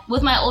that,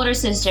 with my older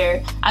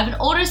sister, I have an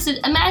older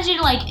sister. Imagine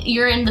like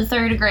you're in the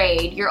 3rd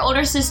grade. Your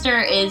older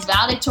sister is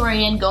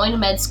valedictorian, going to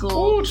med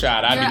school. Ooh,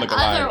 child, I'd be looking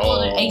like,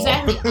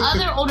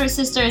 Other older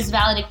sister is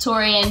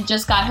valedictorian,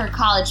 just got her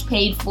college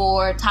paid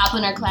for, top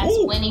in her class,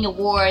 winning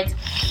awards.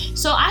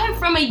 So I have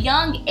from a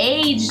young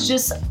age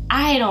just,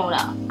 I don't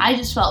know. I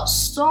just felt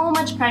so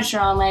much pressure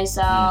on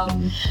myself.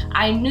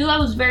 I knew I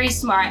was very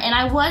smart, and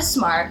I was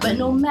smart, but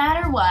no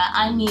matter what,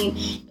 I mean,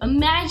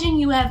 imagine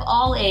you have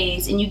all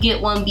A's and you get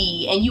 1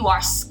 B and you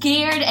are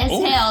scared as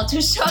hell to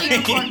show your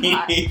report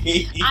card.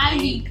 I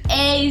mean,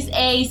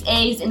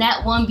 A's, and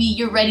that 1 B,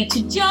 you're ready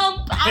to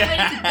jump. I'm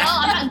ready to go.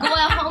 I'm not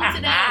going home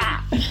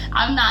today.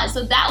 I'm not.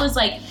 So that was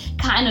like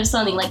kind of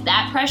something like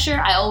that pressure.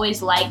 I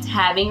always liked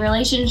having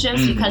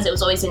relationships because it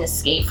was always an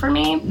escape for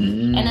me.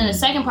 And then the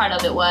second part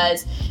of it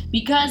was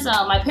because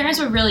my parents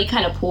were really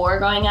kind of poor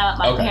growing up.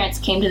 My parents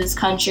came to this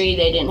country.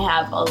 They didn't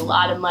have a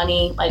lot of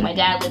money. Like my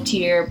dad lived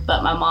here,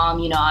 but my mom,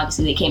 you know,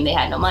 obviously they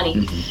had no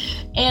money.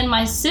 And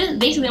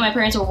basically my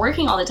parents were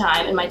working all the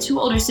time, and my 2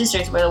 older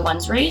sisters were the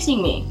ones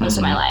raising me most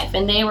of my life.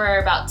 And they were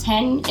about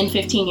 10 and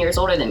 15 years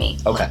older than me.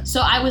 Okay.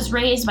 So I was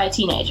raised by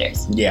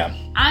teenagers. Yeah.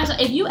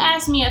 If you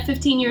ask me at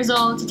 15 years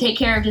old to take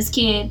care of this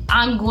kid,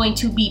 I'm going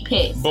to be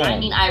pissed. Boom. I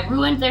mean, I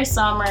ruined their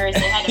summers.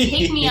 They had to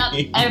pick me up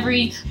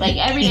every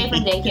day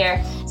from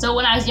daycare. So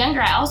when I was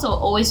younger, I also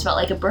always felt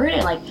like a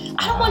burden. Like,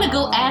 I don't want to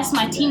go ask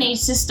my teenage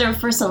sister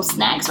for some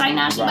snacks right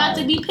now. She's about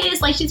to be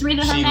pissed. Like, she's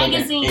reading her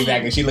magazine.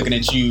 Exactly. She's looking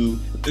at you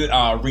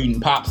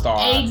reading Pop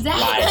Star.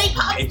 Exactly. Like,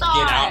 Pop get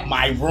Star. out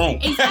my room.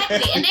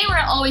 Exactly. And they were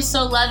always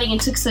so loving and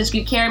took such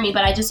good care of me.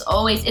 But I just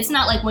always, it's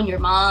not like when your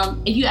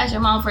mom, if you ask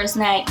your mom for a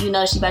snack, you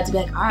know she's about to be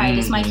like, all right,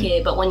 it's my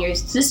kid. But when your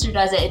sister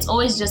does it, it's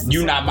always just...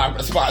 You're not my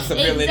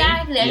responsibility.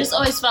 Exactly. I just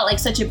always felt like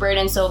such a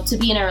burden. So to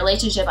be in a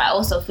relationship, I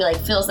also feel like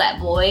fills that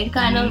void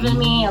kind of in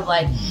me of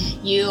like,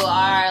 you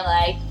are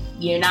like,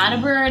 you're not a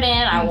burden.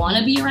 I want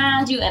to be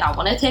around you, and I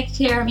want to take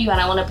care of you,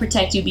 and I want to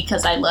protect you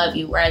because I love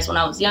you. Whereas when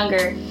I was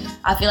younger,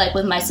 I feel like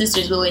with my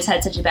sisters, we always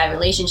had such a bad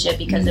relationship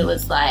because it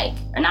was like,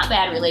 or not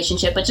bad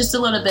relationship, but just a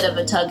little bit of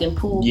a tug and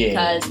pull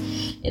because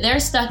they're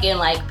stuck in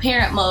like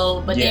parent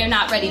mode, but they're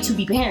not ready to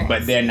be parents.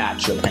 But they're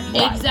not your parent.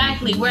 Right.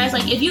 Exactly. Whereas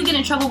like if you get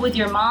in trouble with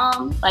your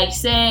mom, like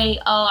say,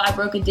 oh, I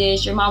broke a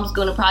dish, your mom's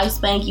going to probably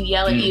spank you,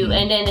 yell at you,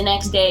 and then the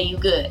next day you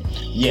good.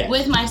 Yeah.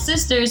 With my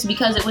sisters,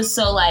 because it was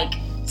so like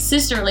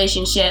sister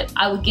relationship,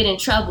 I would get in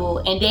trouble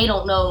and they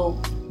don't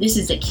know this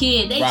is a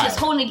kid. They just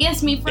holding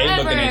against me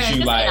forever. They looking at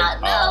you like,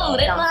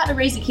 they don't know how to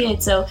raise a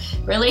kid. So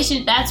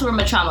that's where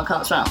my trauma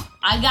comes from.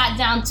 I got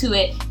down to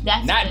it.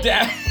 That's not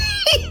down.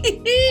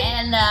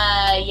 And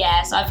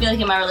so I feel like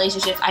in my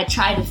relationships, I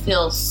try to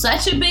fill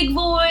such a big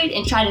void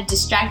and try to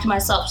distract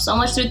myself so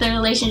much through the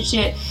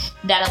relationship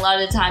that a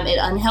lot of the time it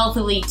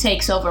unhealthily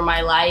takes over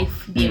my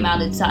life. The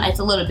amount of time, it's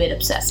a little bit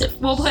obsessive.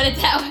 We'll put it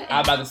that way. I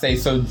was about to say,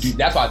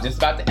 that's what I was just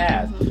about to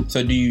ask.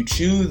 So do you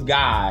choose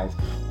guys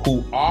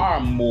who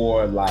are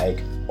more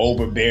like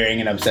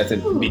overbearing and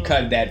obsessive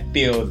because that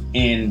fills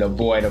in the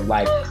void of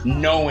like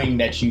knowing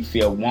that you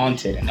feel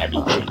wanted and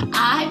everything?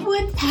 I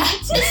would have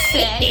to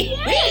say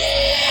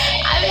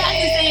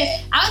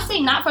I would say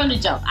not from the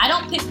jump. I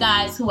don't pick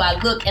guys who I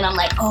look and I'm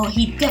like, oh,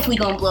 he definitely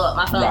gonna blow up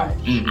my phone.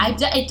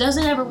 Right. It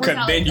doesn't ever work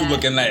out. Because then you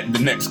looking like the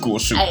next school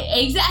shoot.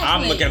 Exactly.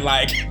 I'm looking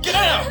like, get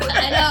out.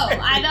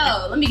 I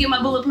know. Let me get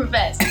my bulletproof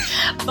vest.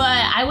 But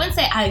I wouldn't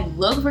say I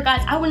look for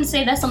guys. I wouldn't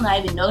say that's something I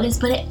even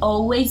noticed, but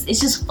it's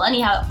just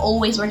funny how it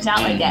always works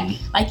out like that.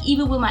 Like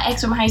even with my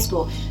ex from high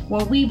school,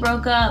 when we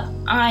broke up,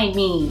 I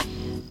mean,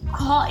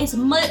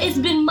 it's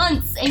been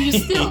months and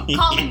you're still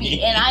calling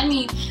me, and I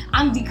mean,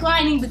 I'm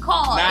declining the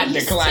call.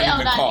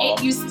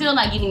 You're still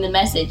not getting the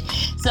message.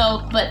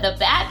 So, but the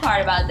bad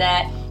part about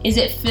that is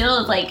it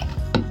feels like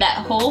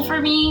that hole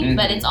for me,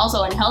 but it's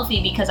also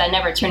unhealthy because I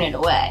never turn it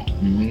away.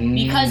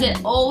 Because it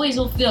always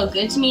will feel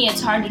good to me.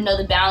 It's hard to know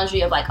the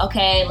boundary of like,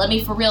 okay, let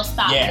me for real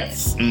stop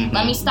this.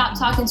 Let me stop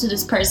talking to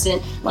this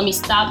person. Let me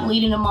stop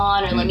leading them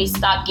on, or let me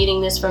stop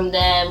getting this from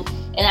them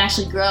and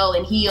actually grow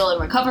and heal and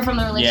recover from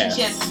the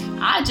relationship.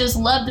 I just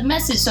love the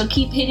message. So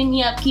keep hitting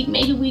me up.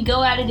 Maybe we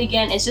go at it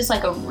again. It's just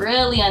like a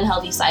really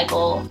unhealthy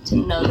cycle to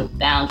know the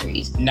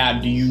boundaries.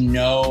 Now, do you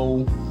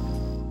know,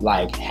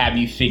 like, have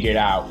you figured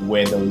out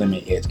where the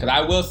limit is? Because I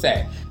will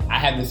say, I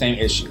have the same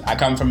issue. I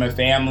come from a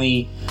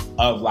family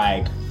of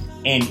like,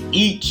 and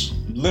each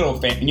little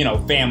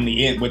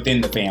family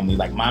within the family,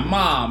 like my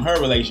mom, her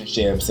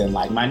relationships, and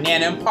like my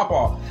nana and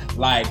papa,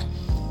 like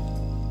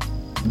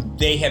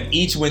they have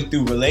each went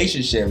through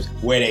relationships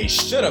where they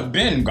should have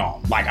been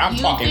gone. Like I'm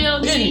talking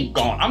been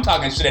gone. I'm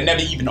talking should have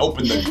never even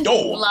opened the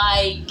door.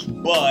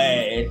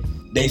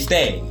 But they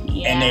stayed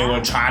and they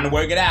were trying to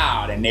work it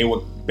out, and they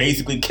were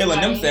basically killing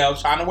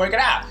themselves trying to work it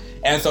out.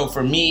 And so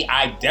for me,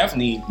 I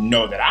definitely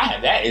know that I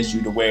have that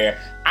issue to where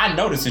I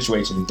know the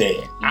situation's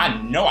dead. I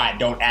know I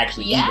don't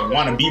actually even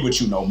want to be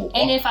with you no more.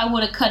 And if I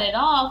would have cut it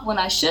off when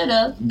I should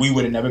have, we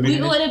would have never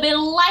been. We would have been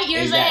light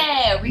years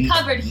ahead,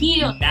 recovered,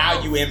 healed.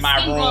 Now you in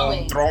my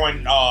room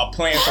throwing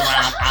plants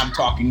around. I'm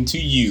talking to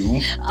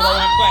you,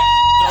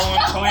 throwing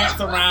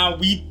plants around.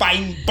 We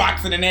fighting,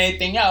 boxing, and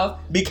everything else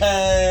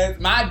because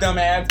my dumb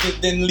ass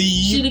didn't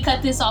leave. Should have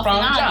cut this off in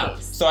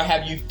August. So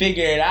have you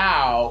figured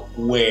out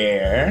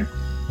where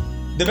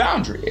the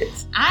boundary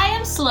is? I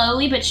am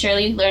slowly but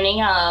surely learning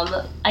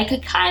like a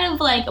kind of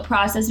like a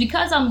process.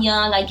 Because I'm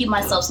young, I give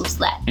myself some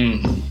slack.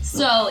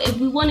 So if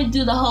we want to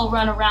do the whole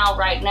run around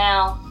right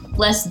now,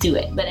 let's do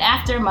it. But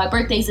after my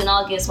birthday's in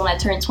August, when I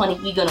turn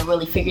 20, we're gonna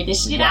really figure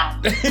this shit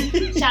out.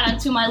 Shout out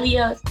to my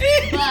Leos.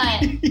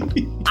 But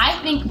I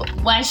think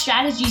my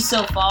strategy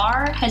so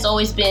far has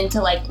always been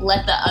to like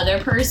let the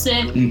other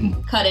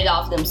person cut it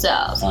off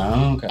themselves.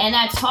 And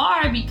that's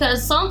hard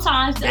because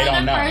sometimes the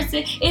other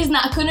person is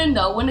not gonna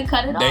know when to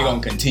cut it off. They're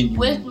gonna continue.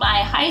 With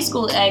my high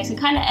school ex, it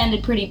kind of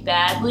ended pretty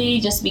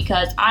badly just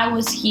because I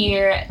was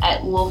here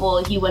at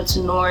Louisville, he went to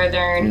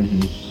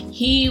Northern.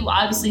 He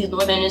obviously,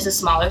 Northern is a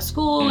smaller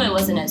school. It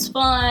wasn't as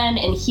fun,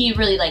 and he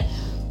really like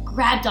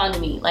grabbed onto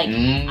me. Like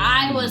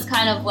I was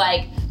kind of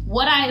like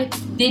what I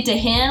did to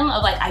him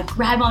of like, I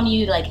grab on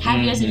you to like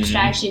have you as a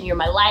distraction, you're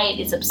my light,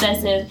 it's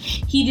obsessive.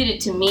 He did it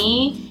to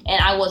me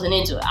and I wasn't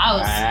into it. I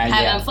was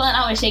having fun,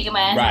 I was shaking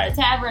my ass at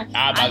the tavern.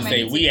 I was about to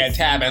say, we at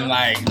tavern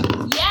like...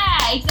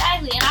 Yeah,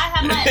 exactly. And I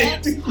have my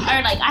ex,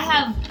 or like I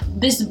have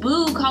this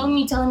boo calling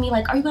me, telling me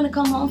like, are you gonna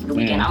come home for the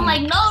weekend? I'm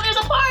like, no, there's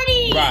a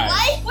party.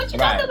 Like, what you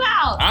talking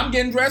about? I'm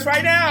getting dressed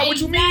right now. What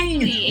you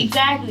mean?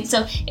 Exactly.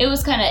 So it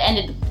was kind of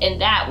ended in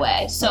that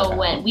way. So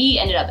when we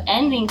ended up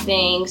ending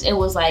things, it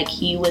was like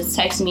he was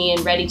texting me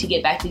and ready to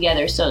get back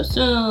together so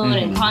soon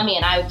and call me,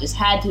 and I just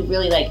had to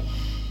really like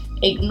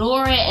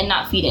ignore it and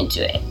not feed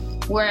into it.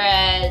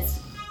 Whereas,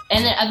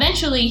 and then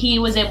eventually he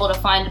was able to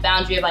find a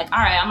boundary of like, all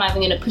right, I'm not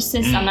even going to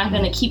persist. I'm not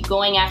going to keep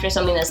going after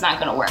something that's not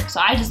going to work. So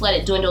I just let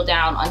it dwindle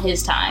down on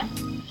his time.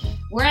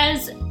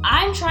 Whereas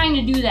I'm trying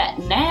to do that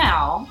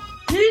now.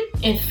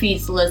 If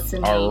he's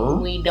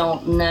listening, we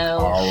don't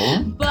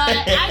know. But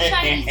I'm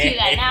trying to do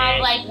that now.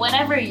 Like,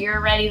 whenever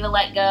you're ready to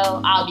let go,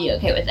 I'll be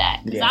okay with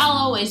that. Because I'll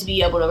always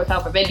be able to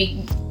recover.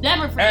 Baby,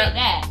 never forget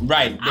that.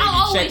 Right. Baby,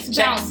 I'll always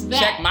bounce back.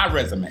 Check my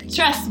resume.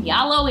 Trust me. I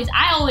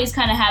always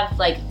kind of have,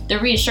 like, the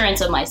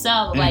reassurance of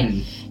myself. Like,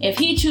 if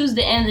he chooses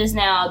to end this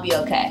now, I'll be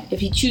okay. If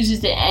he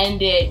chooses to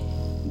end it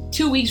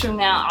 2 weeks from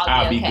now,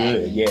 I'll be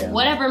okay. Be good,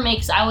 Whatever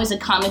makes, I always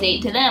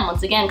accommodate to them,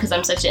 once again, because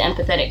I'm such an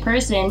empathetic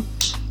person.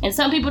 And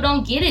some people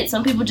don't get it.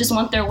 Some people just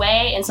want their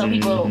way, and some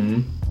people...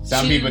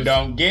 Some people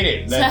don't get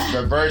it. Let's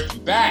reverse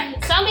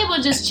back. Some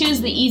people just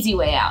choose the easy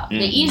way out. The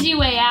easy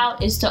way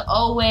out is to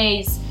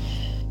always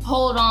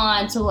hold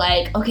on to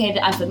like, okay,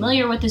 I'm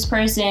familiar with this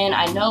person.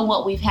 I know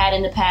what we've had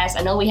in the past.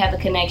 I know we have a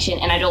connection,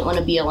 and I don't want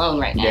to be alone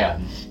right now. Yeah.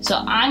 So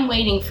I'm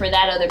waiting for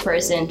that other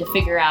person to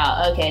figure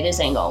out, okay, this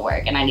ain't gonna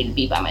work, and I need to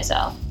be by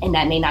myself, and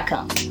that may not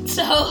come.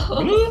 So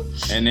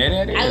and then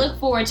it is. I look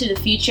forward to the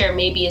future,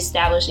 maybe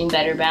establishing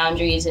better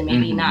boundaries, and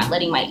maybe not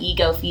letting my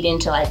ego feed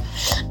into like,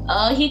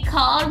 oh, he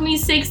called me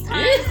 6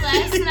 times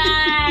last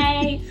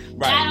night.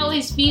 That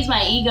always feeds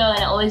my ego, and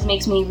it always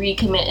makes me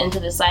recommit into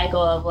the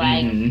cycle of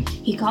like,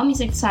 he called me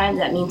 6 times,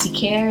 that means he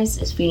cares.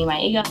 It's feeding my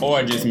ego.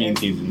 Or it just means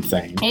he's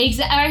insane.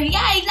 Exactly.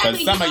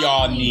 Because some of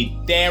y'all need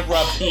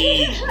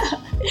therapy.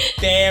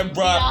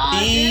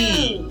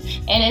 Therapy.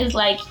 And it's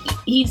like,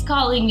 he's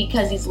calling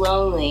because he's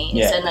lonely.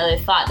 It's another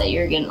thought that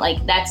you're gonna,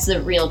 like, that's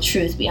the real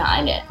truth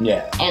behind it.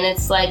 Yeah. And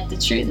it's like the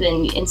truth,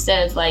 and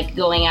instead of like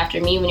going after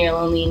me when you're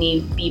lonely, you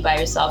need to be by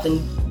yourself and,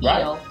 you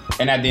know.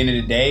 And at the end of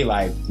the day,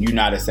 like, you're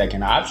not a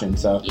second option.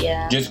 So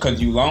just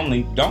because you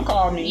lonely, don't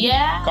call me.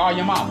 Yeah. Call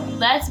your mama.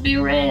 Let's be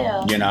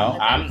real. You know,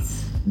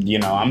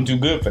 I'm too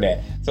good for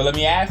that. So let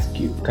me ask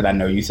you, because I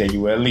know you said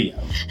you were a Leo.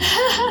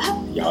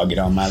 Y'all get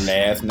on my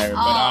last nerve.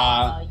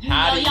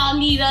 But y'all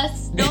need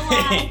us. Don't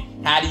lie.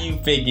 How do you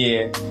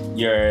figure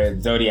your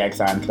zodiac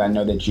sign? Because I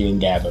know that you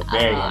and Gab are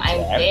very into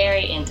I'm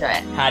very into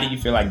it. How do you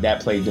feel like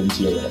that plays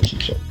into your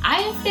relationship?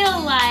 I feel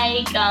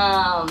like,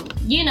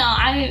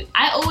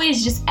 I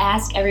always just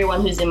ask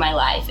everyone who's in my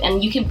life.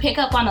 And you can pick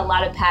up on a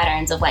lot of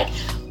patterns of like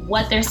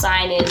what their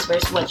sign is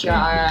versus what you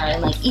are.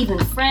 And like even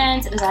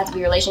friends, it doesn't have to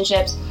be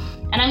relationships.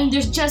 And I mean,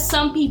 there's just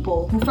some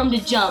people who from the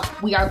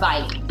jump, we are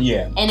vibing.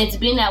 Yeah. And it's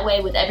been that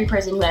way with every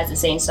person who has the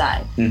same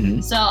sign.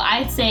 So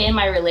I'd say in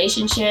my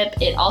relationship,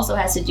 it also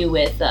has to do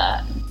with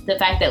the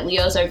fact that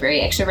Leos are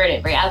very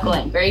extroverted, very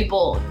outgoing, very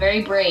bold,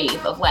 very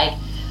brave of like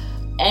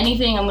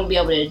anything I'm going to be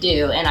able to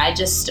do. And I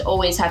just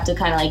always have to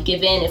kind of like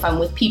give in if I'm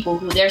with people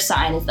who their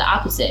sign is the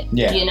opposite.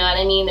 Yeah. You know what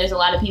I mean? There's a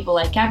lot of people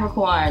like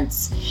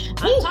Capricorns.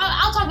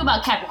 I'll talk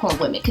about Capricorn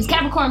women because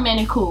Capricorn men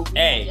are cool.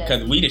 Hey,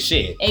 because we the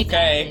shit.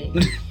 Exactly.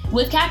 Okay.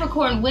 With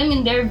Capricorn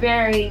women, they're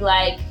very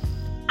like,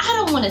 I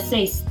don't want to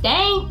say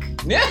stank,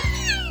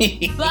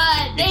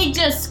 but they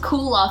just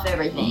cool off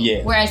everything.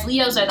 Yeah. Whereas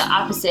Leos are the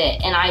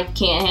opposite, and I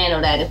can't handle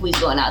that if we're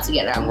going out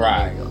together. I'm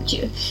going to go with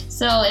you.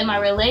 So in my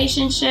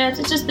relationships,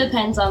 it just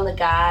depends on the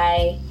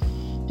guy,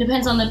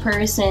 depends on the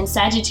person.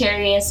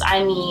 Sagittarius,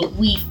 I mean,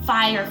 we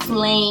fire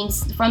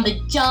flames from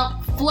the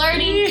jump,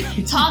 flirting,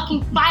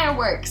 talking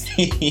fireworks.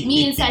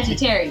 Me and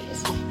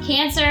Sagittarius.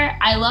 Cancer,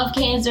 I love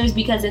Cancers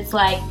because it's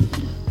like,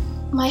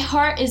 my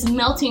heart is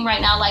melting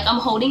right now like I'm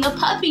holding a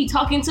puppy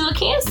talking to a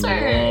Cancer.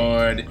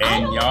 Lord,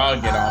 and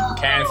y'all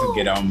Cancer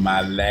get on my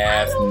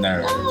last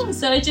nerve.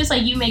 So it's just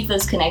like you make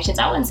those connections.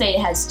 I wouldn't say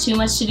it has too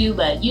much to do,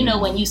 but you know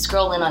when you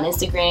scroll in on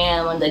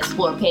Instagram, on the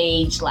Explore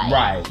page,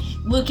 like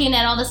looking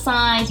at all the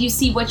signs, you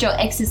see what your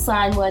ex's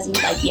sign was, and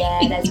you're like,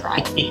 yeah, that's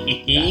right.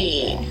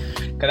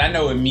 Because I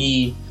know with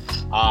me,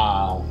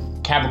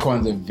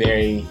 Capricorns are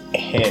very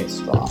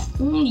headstrong.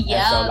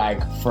 Yeah. So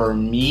like for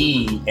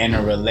me in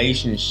a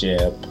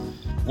relationship,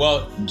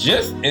 well,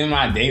 just in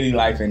my daily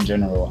life in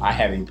general, I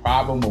have a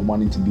problem with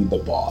wanting to be the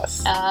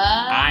boss.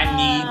 I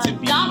need to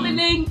be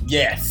dominant.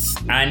 Yes,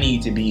 I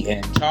need to be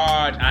in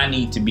charge. I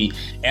need to be,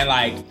 and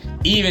like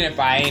even if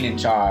I ain't in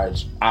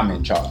charge, I'm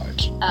in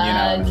charge. You know what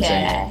I'm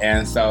saying?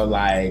 And so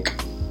like,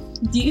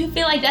 do you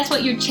feel like that's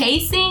what you're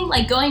chasing?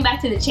 Like going back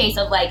to the chase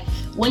of like,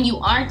 when you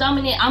aren't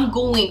dominant, I'm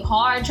going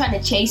hard trying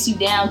to chase you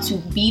down to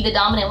be the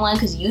dominant one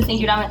because you think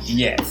you're dominant.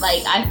 Yes.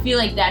 Like, I feel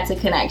like that's a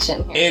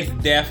connection here.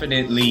 It's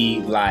definitely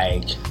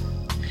like,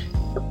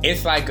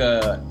 it's like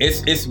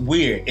it's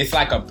weird. It's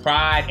like a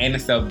pride and a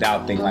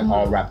self-doubt thing, like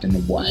all wrapped into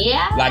one.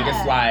 Yeah. Like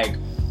it's like,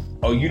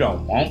 oh, you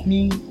don't want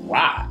me?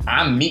 Why?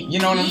 I'm me. You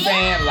know what I'm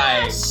saying?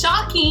 Like,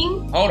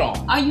 shocking. Hold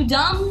on. Are you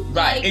dumb?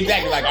 Right, like,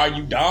 exactly. Like, are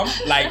you dumb?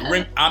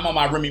 Like, I'm on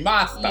my Remy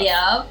Ma stuff.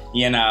 Yep.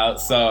 You know,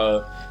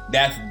 so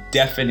that's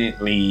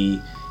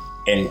definitely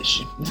an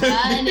issue.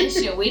 An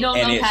issue. We don't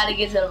know how to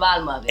get to the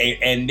bottom of it.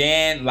 And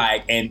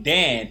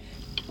then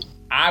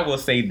I will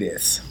say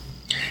this.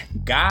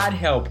 God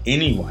help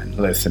anyone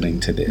listening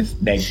to this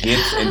that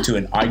gets into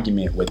an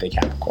argument with a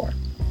Capricorn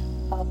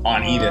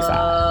on either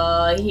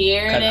side.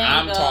 Here they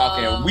I'm go.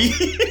 talking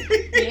Here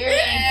they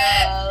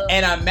go.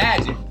 And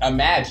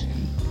imagine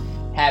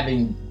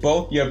having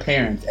both your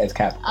parents as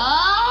Capricorn.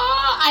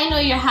 Oh, I know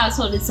your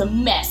household is a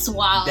mess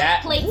while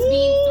plates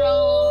being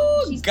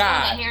thrown. She's throwing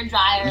a hair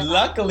dryer.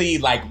 Luckily,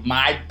 like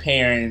my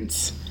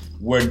parents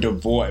were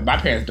divorced. My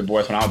parents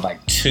divorced when I was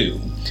like 2.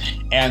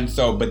 And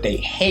so, but they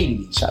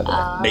hated each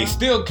other. They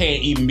still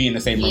can't even be in the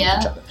same room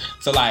with each other.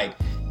 So like,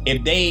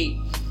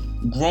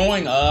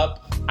 growing up,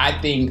 I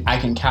think I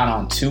can count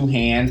on 2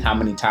 hands how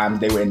many times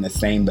they were in the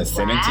same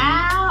vicinity.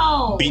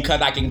 Wow.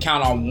 Because I can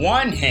count on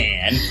 1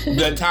 hand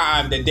the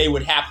time that they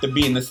would have to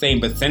be in the same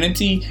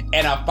vicinity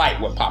and a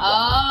fight would pop up.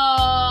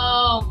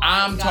 Oh,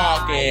 I'm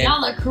talking.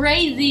 Y'all are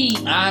crazy.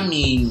 I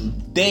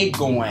mean, they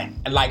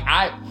going, like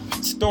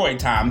story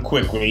time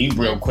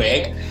real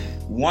quick.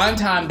 One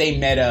time they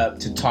met up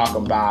to talk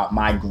about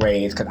my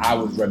grades because I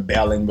was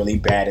rebelling really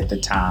bad at the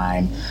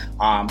time.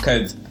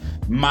 Because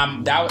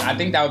I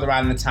think that was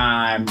around the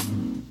time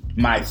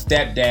my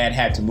stepdad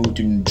had to move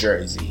to New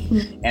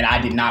Jersey, and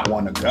I did not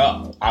want to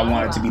go. I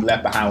wanted to be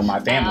left behind with my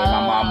family.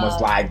 My mom was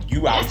like,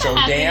 "You out your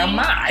damn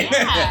mind."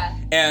 Yeah.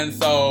 And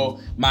so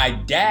my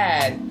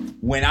dad,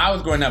 when I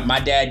was growing up, my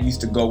dad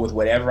used to go with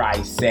whatever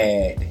I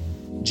said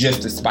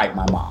just to spite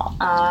my mom.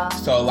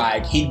 So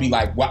like he'd be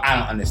like, "Well, I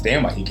don't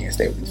understand why he can't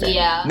stay with his family."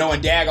 Yeah.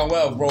 Knowing daggone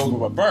well if roles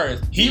were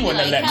reversed, he wouldn't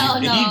have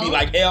let me. No. He'd be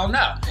like, "Hell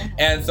no."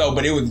 And so,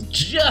 but it was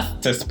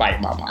just to spite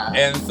my mom.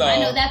 And so I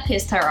know that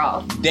pissed her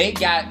off.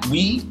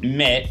 We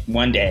met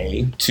one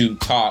day to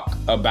talk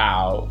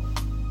about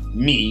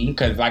me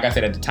because, like I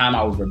said, at the time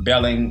I was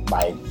rebelling.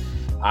 Like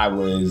I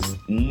was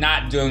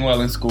not doing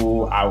well in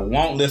school. I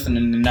won't listen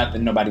to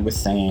nothing nobody was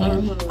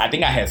saying. I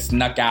think I had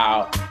snuck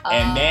out.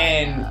 And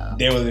then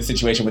there was a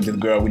situation with this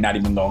girl we're not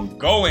even going to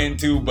go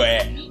into,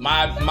 but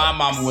my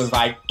mama was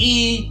like,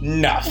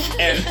 enough.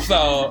 And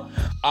so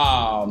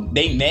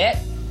they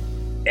met,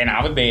 and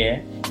I was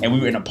there, and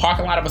we were in a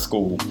parking lot of a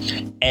school,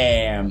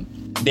 and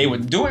they were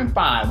doing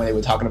fine when they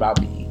were talking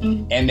about me.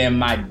 And then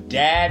my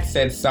dad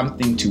said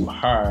something to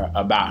her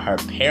about her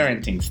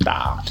parenting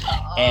style.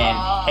 And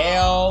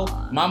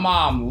hell, my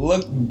mom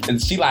looked, and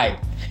she like,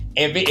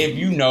 if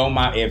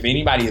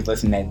anybody is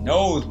listening that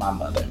knows my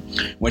mother,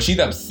 when she's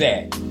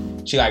upset,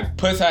 she like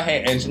puts her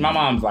hand, and my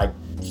mom's like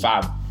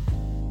 5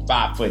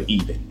 foot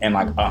even and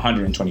like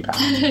 120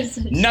 pounds.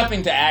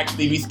 Nothing to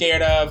actually be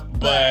scared of,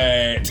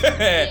 but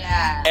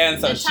yeah. And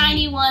so the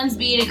tiny ones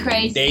be the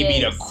craziest. They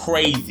be the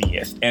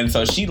craziest. And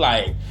so she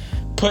like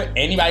put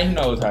anybody who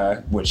knows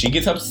her, when she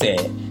gets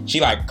upset, she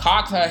like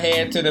cocks her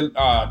head to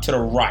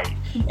the right,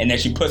 and then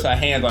she puts her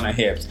hands on her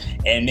hips,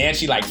 and then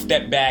she like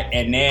stepped back,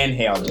 and then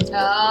hell just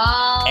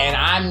broke. And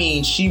I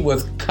mean, she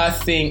was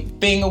cussing,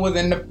 finger was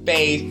in the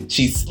face,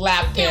 she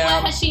slapped him.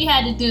 What she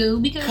had to do,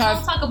 because we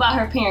don't talk about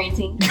her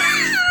parenting.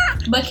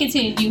 But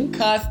continue.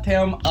 Cussed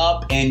him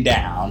up and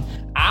down.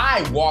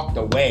 I walked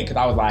away because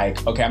I was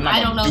like, okay, I'm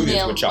not going to do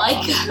this with y'all.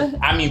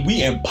 I mean,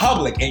 we in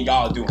public and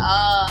y'all doing too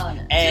far,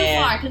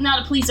 because now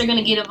the police are going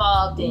to get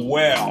involved in.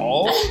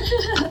 Well,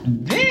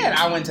 then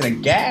I went to the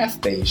gas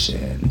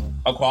station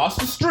across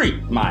the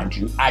street, mind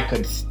you. I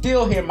could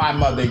still hear my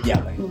mother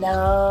yelling.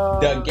 No.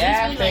 The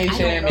gas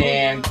station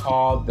man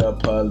called the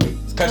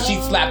police because she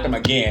slapped him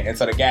again. And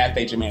so the gas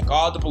station man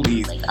called the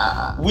police.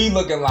 We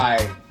looking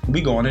like, we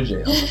going to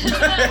jail.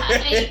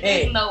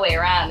 There's no way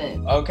around it.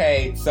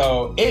 Okay,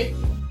 so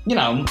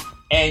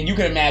and you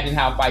can imagine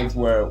how fights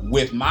were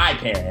with my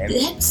parents.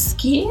 That's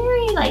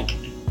scary,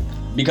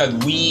 because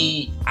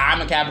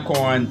I'm a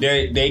Capricorn,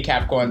 they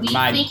Capricorn. We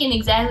thinking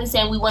exactly the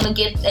same. We want to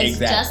get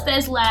just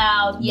as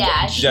loud.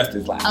 Yeah, just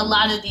as loud. A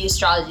lot of the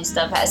astrology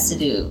stuff has to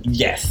do.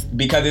 Yes,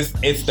 because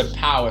it's the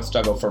power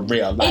struggle for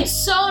real. It's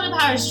so the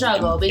power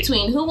struggle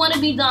between who want to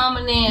be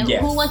dominant,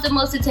 who want the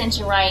most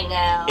attention right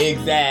now.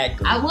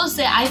 Exactly. I will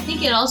say, I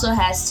think it also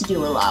has to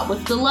do a lot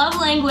with the love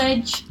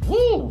language.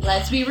 Woo.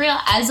 Let's be real.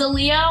 As a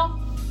Leo,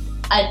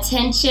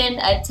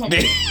 attention.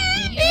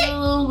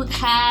 You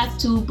have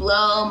to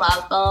blow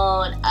my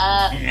phone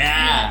up. Yeah. You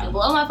have to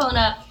blow my phone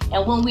up.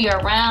 And when we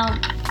are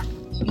around,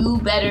 you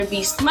better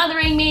be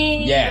smothering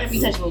me. Yes.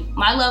 You better be touching me.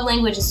 My love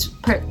language is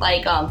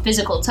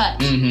physical touch.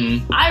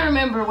 Mm-hmm. I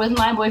remember with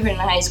my boyfriend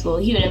in high school,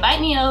 he would invite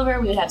me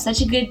over. We would have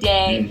such a good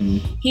day.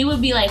 Mm-hmm. He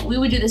would be like, we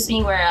would do this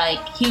thing where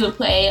he would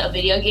play a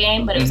video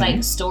game, but it was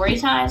like story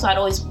time. So I'd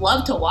always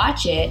love to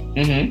watch it.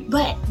 Mm-hmm.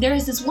 But there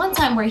was this one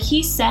time where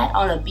he sat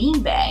on a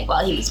beanbag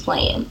while he was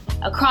playing.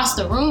 across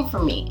the room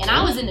from me, and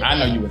I was in the bed. I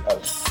know you was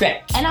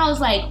upset. And I was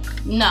like,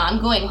 nah,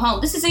 I'm going home.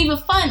 This isn't even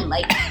fun.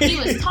 Like, he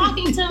was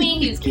talking to me,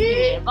 he was keeping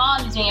me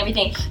involved, he was doing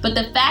everything. But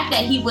the fact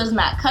that he was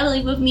not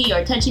cuddling with me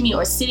or touching me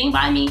or sitting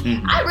by me,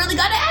 I really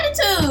got an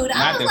attitude.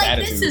 I was like,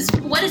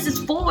 what is this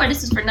for?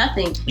 This is for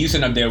nothing. You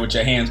sitting up there with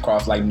your hands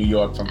crossed like New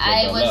York from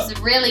I was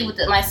really with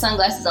my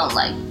sunglasses on,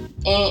 like,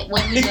 and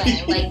what are we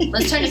doing? Like,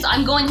 let's turn this.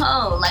 I'm going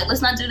home. Like,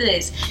 let's not do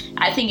this.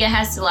 I think it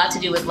has a lot to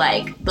do with,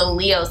 like, the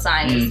Leo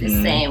sign is the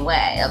same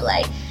way of,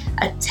 like,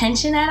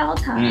 attention at all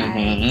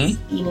times.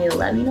 You need to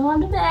let me know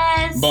I'm the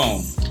best.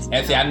 Boom.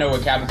 And see, I know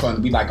what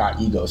Capricorns be like our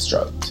ego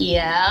stroked.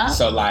 Yeah.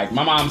 So, like,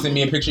 my mom sent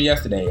me a picture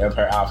yesterday of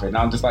her outfit, and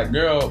I'm just like,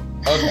 girl,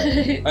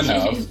 okay,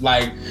 enough.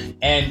 Like,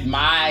 and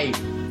my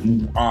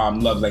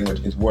love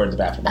language is words of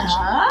affirmation.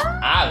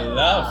 I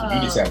love for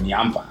you to tell me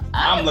I'm fine.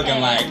 I'm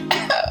looking like,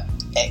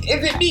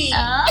 is it me?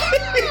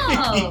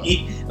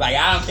 Like,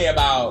 I don't care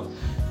about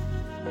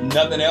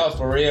nothing else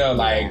for real.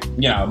 Like,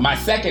 you know, my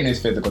second is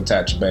physical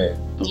touch, but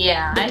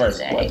the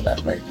first is words of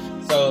affirmation.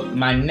 So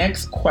my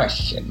next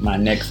question,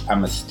 I'm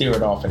gonna steer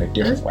it off in a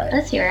different way.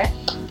 Let's hear it.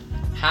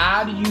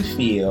 How do you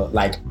feel,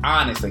 like,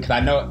 honestly, because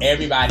I know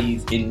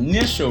everybody's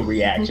initial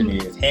reaction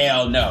is,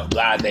 hell no,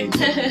 blase.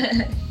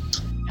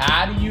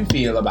 How do you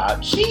feel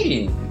about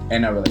cheating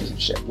in a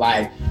relationship?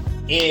 Like,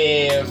 do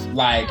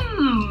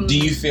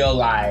you feel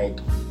like,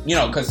 you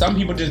know, because some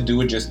people just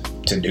do it just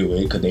to do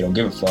it because they don't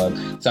give a fuck.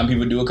 Some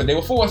people do it because they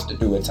were forced to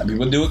do it. Some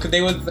people do it because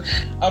they was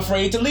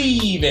afraid to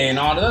leave and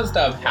all the other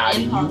stuff. How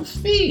do you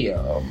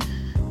feel?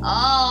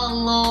 Oh,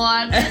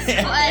 Lord, this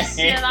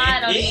question,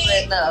 I don't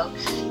even know.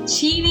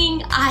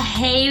 Cheating, I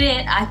hate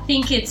it. I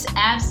think it's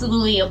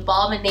absolutely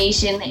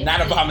abomination.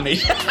 Not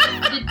abomination.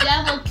 The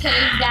devil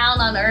came down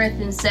on earth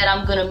and said,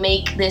 I'm going to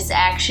make this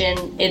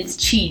action. It's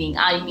cheating.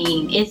 I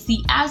mean, it's the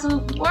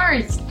absolute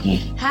worst.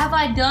 Have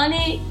I done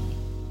it?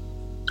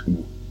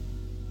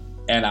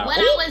 When I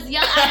was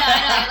young,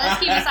 I know, let's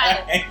keep it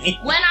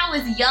silent. When I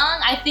was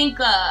young, I think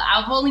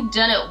I've only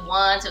done it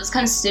once. It was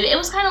kind of stupid. It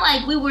was kind of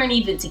like we weren't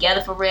even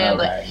together for real,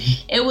 but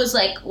it was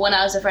like when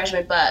I was a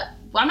freshman. But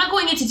I'm not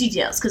going into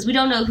details because we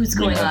don't know who's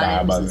going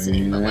on.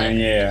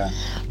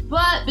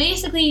 But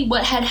basically,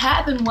 what had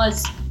happened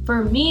was,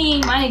 for me,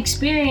 my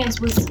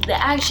experience was the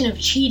action of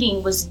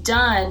cheating was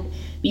done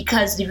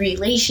because the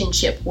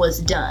relationship was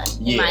done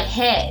in my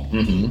head.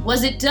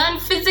 Was it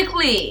done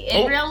physically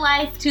in real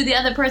life to the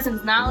other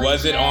person's knowledge?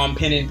 Was it on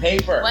pen and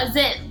paper?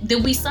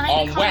 Did we sign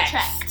a contract?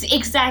 Wax.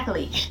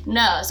 Exactly.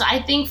 No. So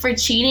I think for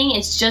cheating,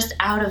 it's just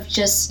out of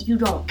you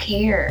don't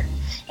care.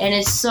 And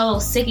it's so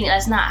sickening.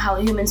 That's not how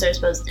humans are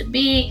supposed to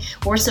be.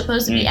 We're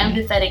supposed to be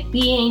empathetic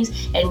beings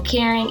and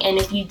caring. And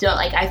if you don't,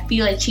 like, I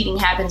feel like cheating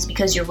happens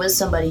because you're with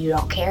somebody you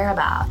don't care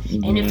about.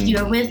 And if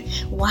you're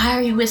why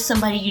are you with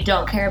somebody you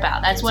don't care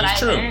about? That's what I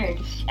learned.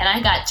 And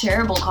I got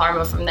terrible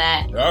karma from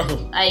that.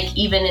 Like,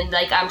 even in,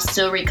 like, I'm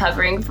still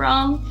recovering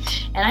from.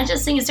 And I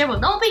just think it's terrible.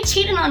 Don't be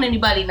cheating on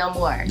anybody no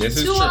more. This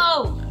is true.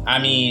 I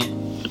mean,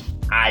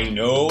 I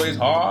know it's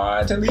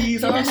hard to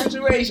leave some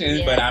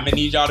situations, but I'm gonna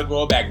need y'all to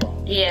grow a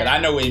backbone. Because I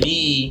know with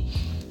me,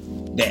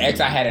 the ex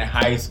I had in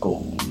high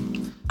school,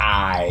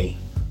 I'm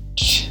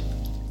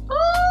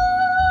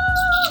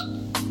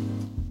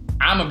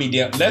gonna be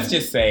dealing. Let's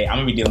just say I'm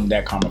gonna be dealing with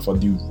that karma for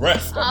the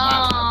rest of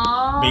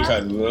my life.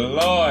 Because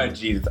Lord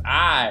Jesus,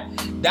 that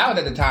was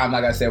at the time,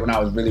 like I said, when I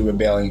was really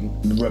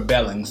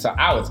rebelling. So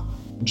I was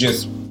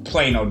just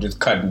plain old just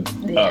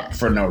cutting up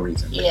for no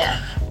reason.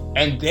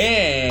 And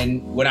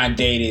then when I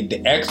dated the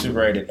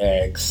extroverted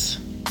ex,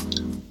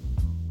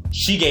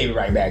 she gave it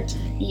right back to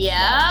me.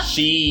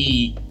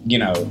 She,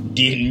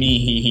 did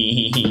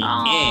me in.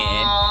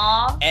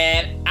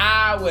 And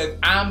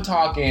I'm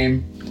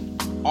talking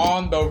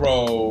on the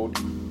road,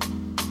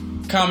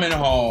 coming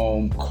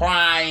home,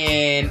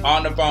 crying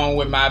on the phone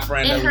with my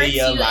friend Aaliyah. It hurts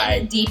you in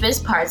the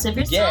deepest parts of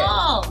your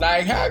soul.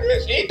 Like, how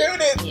could she do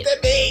this to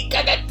me?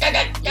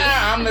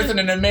 I'm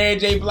listening to Mary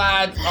J.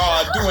 Blige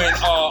doing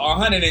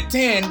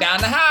 110 down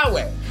the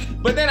highway.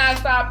 But then I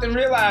stopped and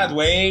realized,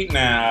 wait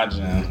now.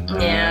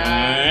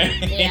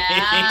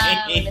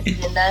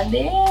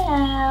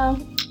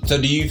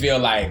 So do you feel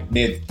like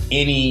there's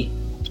any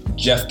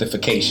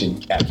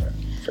justification ever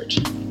for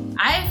cheating?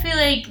 I feel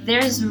like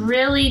there's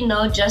really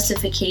no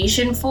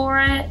justification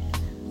for it,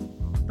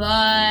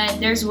 but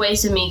there's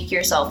ways to make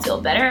yourself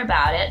feel better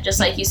about it. Just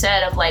like you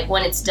said, of like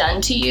when it's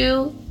done to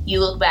you, you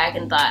look back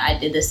and thought, I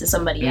did this to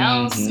somebody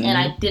else, and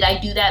I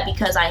do that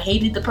because I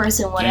hated the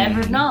person,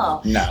 whatever?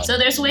 No. So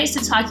there's ways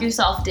to talk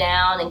yourself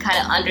down and kind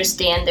of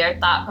understand their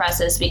thought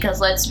process, because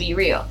let's be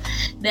real,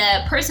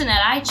 the person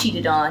that I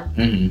cheated on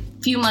a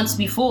few months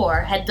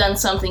before had done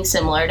something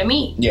similar to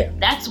me.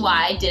 That's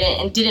why I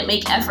didn't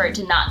make effort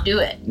to not do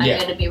it. I'm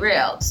going to be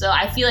real. So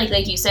I feel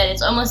like you said,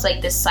 it's almost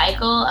like this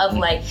cycle of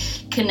like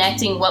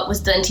connecting what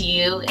was done to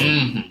you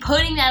and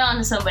putting that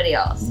onto somebody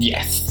else.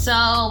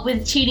 So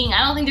with cheating,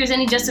 I don't think there's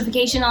any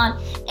justification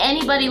on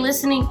anybody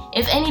listening.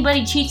 If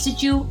anybody cheats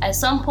at you at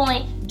some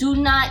point, do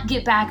not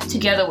get back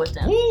together with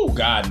them. Ooh,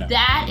 God, no.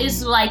 That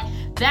is like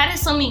that is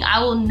something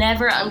I will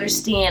never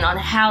understand on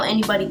how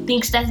anybody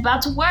thinks that's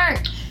about to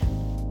work.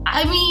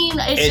 I mean,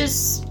 it's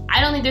just,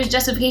 I don't think there's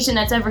justification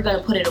that's ever going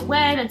to put it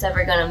away, that's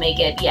ever going to make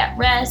it be at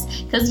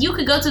rest. Because you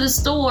could go to the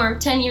store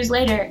 10 years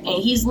later and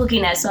he's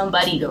looking at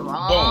somebody the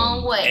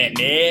wrong way.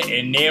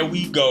 And there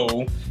we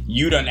go.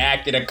 You done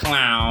acted a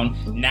clown.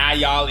 Now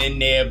y'all in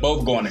there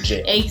both going to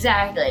jail.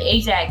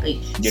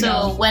 Exactly.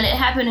 So when it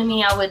happened to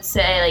me, I would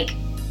say, like,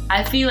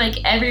 I feel like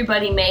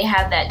everybody may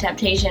have that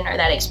temptation or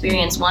that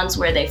experience once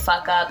where they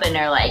fuck up and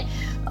they're like,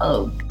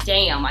 oh,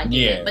 damn, I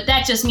did it. But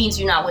that just means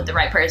you're not with the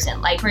right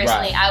person. Like,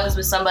 personally, I was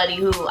with somebody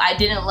who I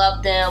didn't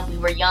love them. We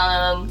were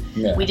young.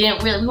 Yeah. We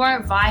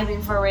weren't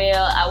vibing for real.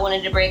 I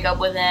wanted to break up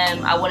with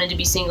him. I wanted to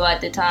be single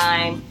at the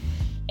time.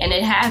 And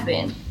it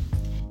happened.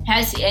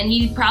 And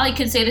he probably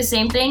could say the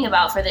same thing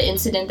for the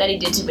incident that he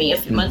did to me a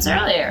few months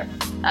earlier.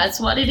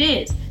 That's what it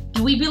is.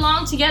 Do we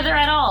belong together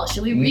at all?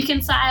 Should we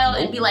reconcile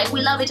and be like,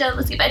 we love each other,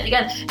 let's get back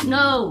together?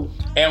 No.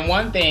 And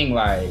one thing,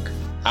 like,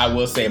 I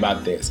will say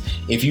about this,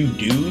 if you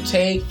do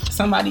take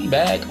somebody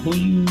back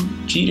who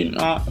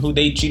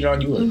they cheated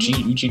on you, or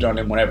you cheated on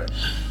them, whatever,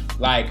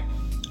 like,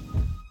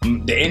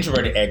 the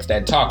introverted ex,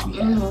 that talk we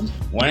had,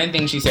 one of the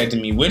things she said to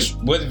me, which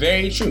was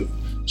very true,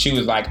 she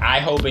was like, I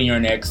hope in your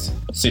next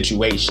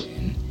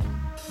situation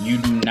you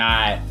do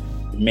not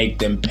make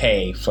them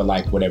pay for,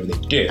 like, whatever they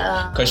did.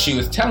 Because she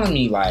was telling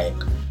me, like,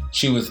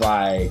 she was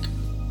like,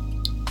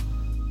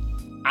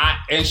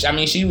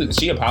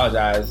 she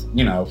apologized,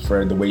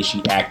 for the way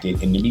she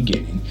acted in the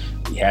beginning.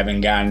 We haven't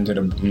gotten to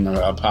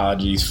the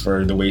apologies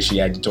for the way she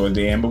acted toward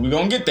the end, but we're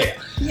gonna get there.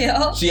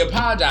 Yeah. She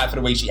apologized for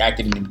the way she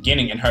acted in the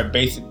beginning, and her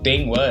basic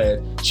thing was,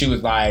 she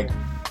was like,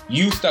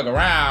 you stuck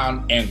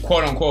around and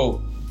quote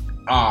unquote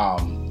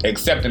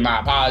accepted my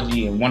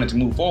apology and wanted to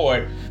move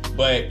forward,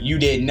 but you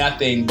did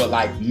nothing but,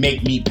 like,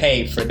 make me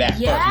pay for that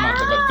first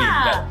month of us being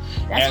together.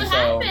 That's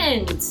what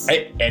happens.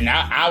 And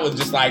I was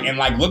just like, and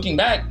like looking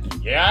back,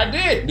 yeah, I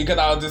did, because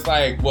I was just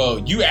like, well,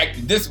 you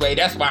acted this way,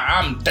 that's why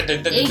I'm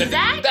exactly.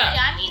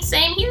 I mean,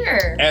 same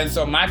here. And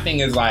so my thing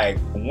is, like,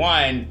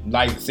 one,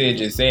 like Sid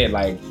just said,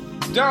 like,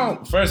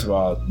 first of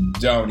all,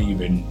 don't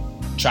even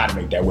try to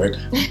make that work.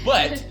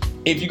 But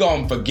if you're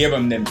going to forgive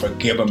them, then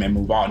forgive them and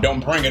move on. Don't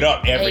bring it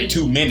up every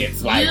 2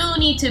 minutes. Like, you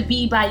need to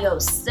be by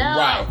yourself.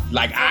 Right.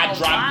 Like,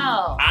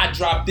 I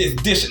dropped this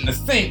dish in the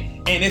sink,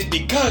 and it's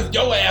because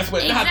your ass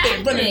was not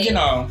there.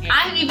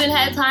 I've even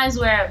had times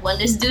where when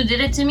this dude did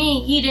it to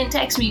me, he didn't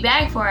text me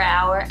back for an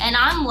hour, and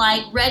I'm,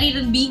 like, ready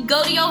to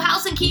go to your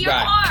house and key your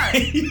car.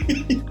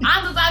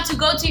 I'm about to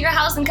go to your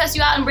house and cuss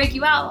you out and break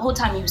you out the whole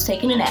time he was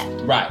taking a nap.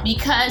 Right.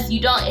 Because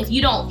if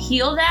you don't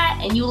heal that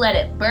and you let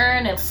it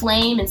burn and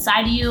flame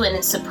inside of you and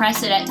then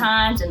suppress it at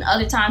times, and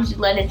other times you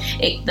let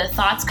the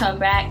thoughts come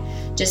back,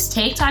 just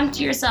take time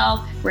to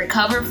yourself,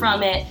 recover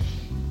from it.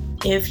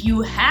 If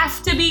you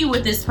have to be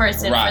with this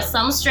person for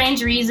some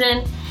strange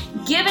reason,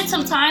 give it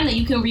some time that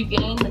you can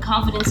regain the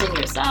confidence in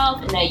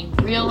yourself and that you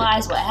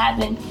realize what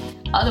happened.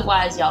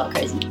 Otherwise, y'all are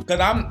crazy. Because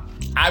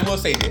I will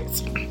say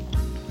this.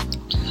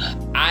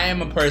 I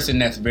am a person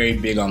that's very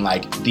big on,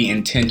 like, the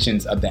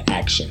intentions of the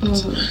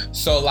actions.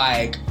 So,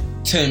 like,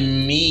 to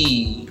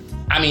me,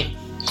 I mean,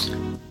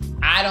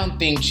 I don't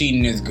think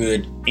cheating is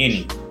good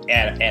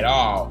at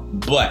all.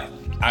 But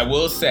I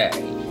will say,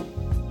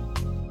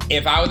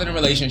 if I was in a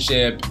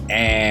relationship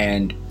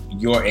and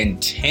your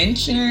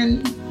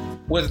intention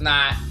was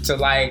not to,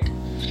 like,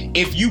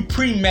 if you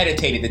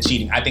premeditated the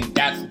cheating, I think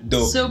that's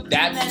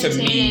to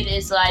me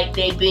is like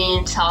they've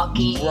been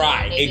talking.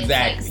 Right,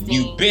 exactly.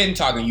 You've been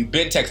talking, you've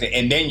been texting,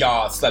 and then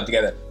y'all slept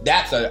together.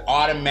 That's an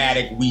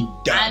automatic we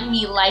done. I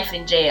mean, life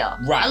in jail.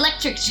 Right.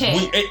 Electric chair.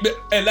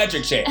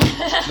 Electric chair.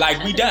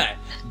 Like, we done.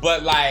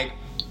 But, like,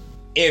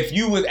 if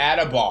you was at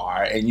a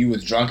bar and you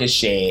was drunk as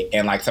shit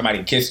and, like,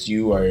 somebody kissed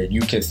you or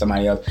you kissed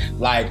somebody else,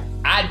 like,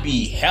 I'd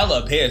be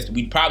hella pissed.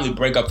 We'd probably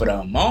break up for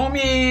the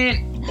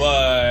moment,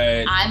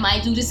 but I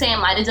might do the same.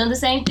 Might have done the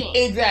same thing.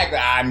 Exactly.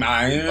 I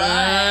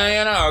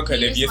might,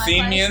 because if you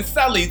see me in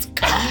Sully's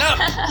cutting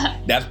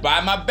up, that's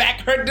why my back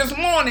hurt this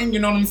morning. You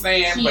know what I'm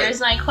saying? Here's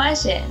my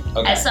question.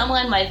 Okay. As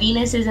someone, my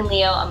Venus is in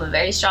Leo. I'm a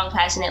very strong,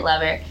 passionate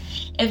lover.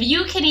 If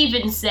you could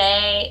even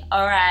say,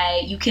 all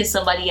right, you kissed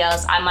somebody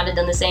else, I might have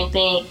done the same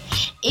thing.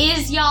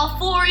 Is y'all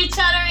for each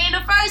other in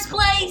the first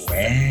place?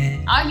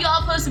 Well, are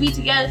y'all supposed to be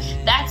together?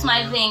 That's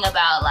my thing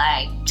about,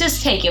 like,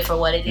 just take it for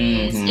what it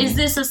is. Is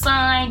this a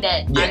sign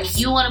that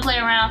you want to play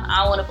around,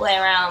 I want to play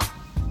around,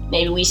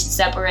 maybe we should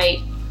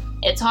separate?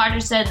 It's harder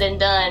said than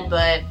done,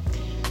 but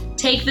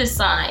take the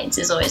signs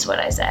is always what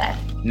I say.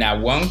 Now,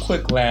 one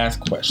quick last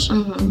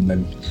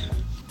question.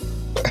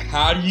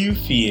 How do you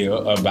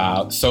feel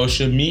about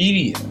social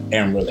media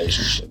and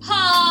relationships?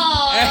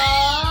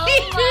 Oh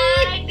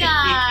my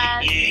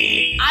God.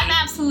 I'm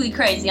absolutely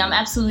crazy. I'm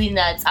absolutely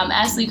nuts. I'm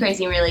absolutely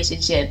crazy in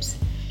relationships.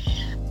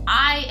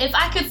 If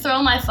I could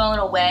throw my phone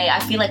away, I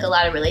feel like a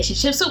lot of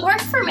relationships would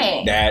work for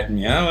me.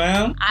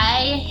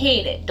 I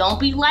hate it. Don't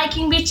be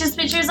liking bitches'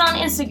 pictures on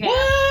Instagram.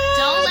 What?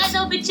 Don't let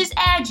no bitches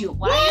add you.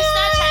 Why are you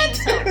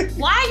Snapchatting so?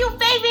 Why are you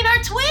faving her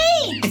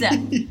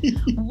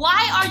tweets?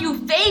 Why are you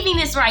faving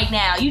this right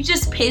now? You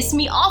just pissed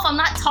me off. I'm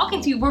not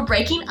talking to you. We're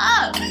breaking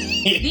up.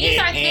 These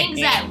are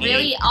things that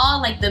really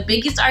all like the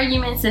biggest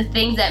arguments, the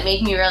things that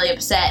make me really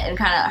upset and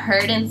kind of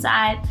hurt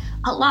inside.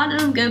 A lot of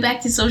them go back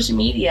to social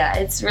media.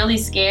 It's really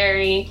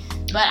scary.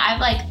 But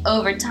I've like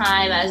over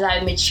time, as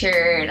I've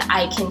matured,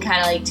 I can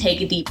kind of like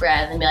take a deep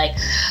breath and be like,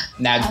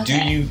 now,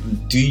 okay.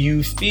 do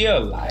you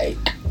feel like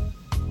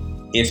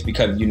it's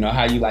because you know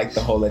how you like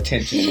the whole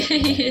attention?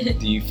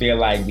 Do you feel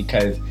like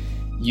because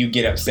you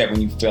get upset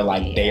when you feel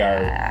like they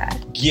are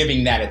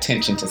giving that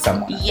attention to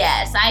someone else?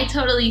 Yes, I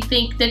totally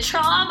think the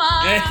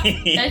trauma.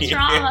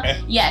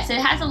 Yes,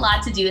 it has a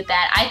lot to do with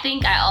that. I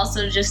think I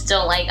also just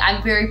don't like,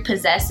 I'm very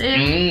possessive.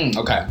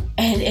 Okay.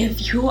 And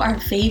if you are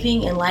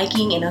faving and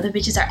liking and other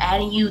bitches are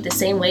adding you the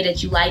same way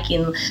that you like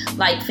and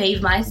like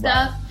fave my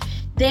stuff,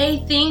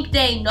 they think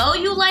they know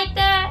you like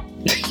that.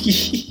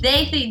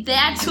 They think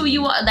that's who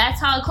you are. That's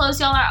how close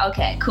y'all are.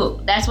 Okay,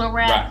 cool. That's where we're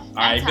at.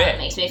 That's how it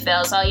makes me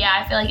feel. So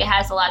yeah, I feel like it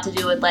has a lot to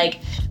do with like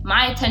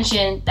my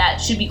attention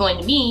that should be going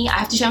to me. I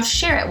have to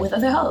share it with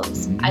other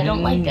hoes. I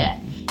don't like that.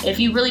 If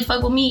you really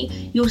fuck with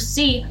me, you'll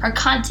see her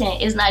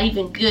content is not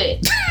even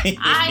good.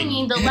 I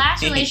mean, the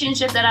last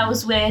relationship that I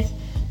was with,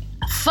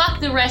 fuck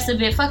the rest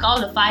of it. Fuck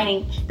all the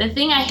fighting. The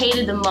thing I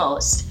hated the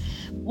most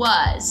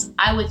was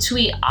I would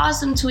tweet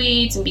awesome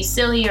tweets and be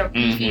silly or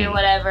beefy or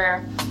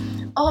whatever.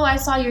 Oh, I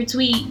saw your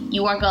tweet.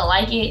 You weren't gonna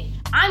like it.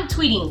 I'm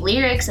tweeting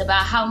lyrics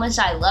about how much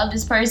I love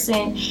this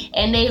person,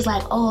 and they's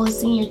like, oh,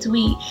 seen your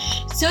tweet.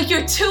 So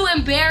you're too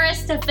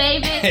embarrassed to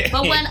fave it.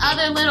 But when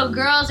other little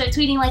girls are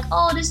tweeting like,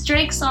 oh, this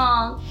Drake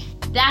song,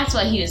 that's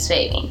what he was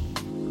faving.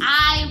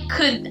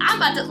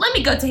 Let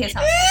me go to his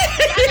house.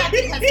 I got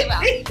to cuss him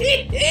out.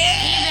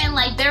 Even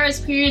like there was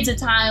periods of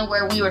time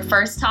where we were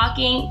first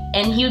talking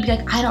and he would be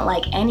like, I don't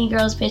like any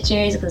girl's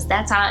pictures because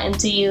that's how I'm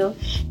into you.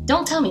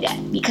 Don't tell me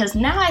that because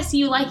now I see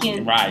you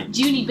liking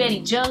Junie Betty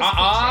Joe's picture.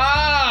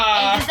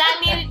 And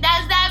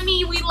does that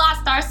mean we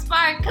lost our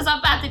spark? Because I'm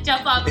about to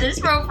jump off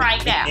this rope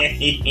right now.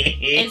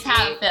 It's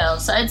how it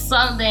feels. So it's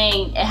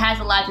something, it has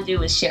a lot to do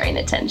with sharing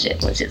attention,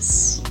 which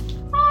is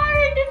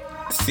hard.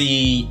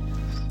 See,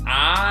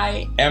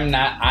 I am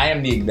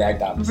the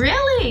exact opposite.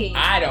 Really?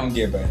 I don't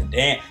give a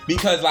damn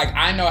because like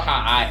I know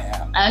how I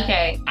am.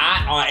 Okay.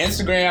 On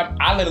Instagram,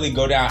 I literally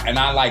go down and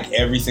I like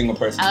every single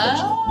person's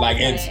picture. Like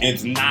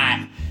it's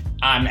not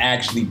I'm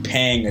actually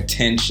paying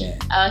attention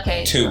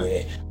to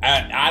it.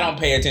 I don't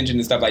pay attention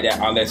to stuff like that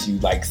unless you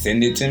like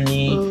send it to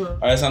me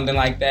or something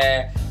like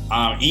that.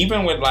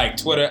 Even with like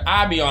Twitter,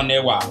 I be on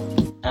there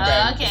wild.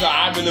 Okay. So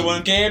I really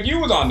wouldn't care if you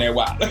was on there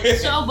wild.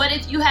 So, but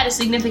if you had a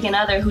significant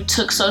other who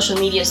took social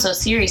media so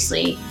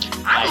seriously,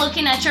 I'm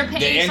looking at your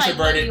page like,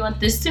 what do you want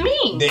this to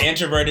mean? The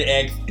introverted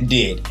ex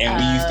did,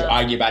 and we used to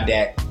argue about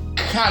that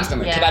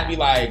constantly. Because I'd be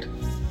like,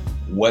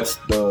 what's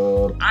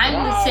the I'm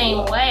the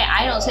same way.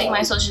 I don't take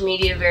my social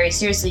media very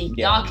seriously.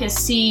 Y'all can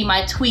see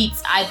my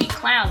tweets. I be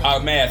clowning. A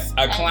mess.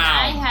 A clown.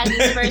 I had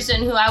this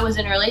person who I was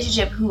in a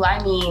relationship who,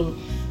 I mean,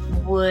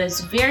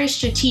 was very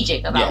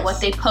strategic about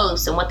what they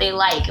post and what they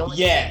like. And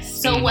what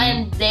so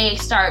when they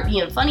start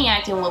being funny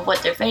acting with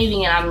what they're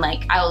faving, and I'm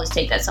like, I always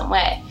take that some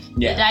way.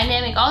 The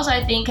dynamic also,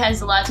 I think,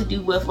 has a lot to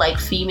do with like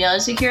female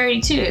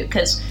insecurity too.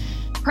 Because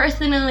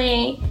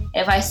personally,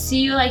 if I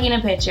see you liking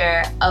a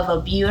picture of a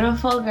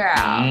beautiful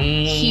girl,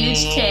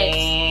 huge tits,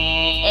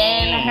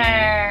 in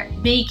her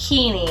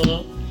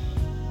bikini,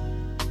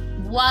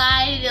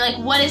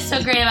 what is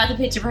so great about the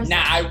picture person?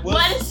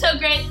 What is so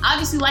great?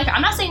 Obviously, like her.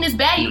 I'm not saying it's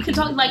bad. You can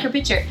totally like her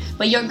picture,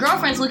 but your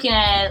girlfriend's looking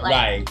at it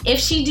like, if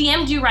she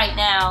DM'd you right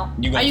now,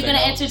 are you gonna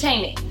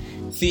entertain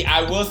it? See,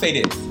 I will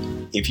say this: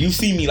 if you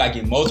see me like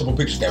in multiple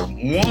pictures at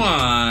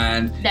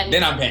once,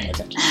 then I'm paying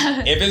attention.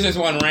 If it's just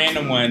one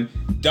random one,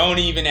 don't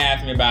even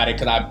ask me about it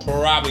because I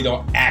probably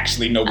don't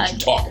actually know what you're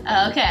talking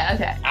about.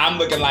 Okay. I'm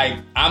looking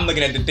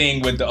at the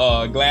thing with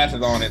the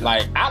glasses on it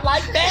like, I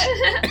like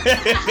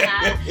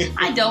that.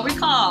 I don't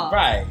recall.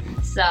 Right.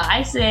 So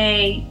I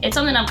say it's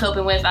something I'm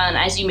coping with, and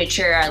as you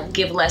mature, I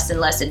give less and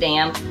less a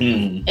damn.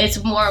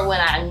 It's more when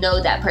I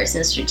know that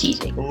person's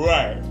strategic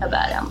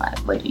about it. I'm like,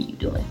 what are you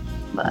doing?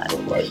 But,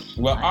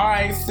 well, all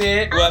right,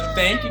 Sid. Well,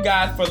 thank you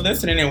guys for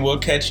listening, and we'll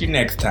catch you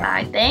next time. All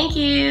right, thank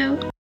you.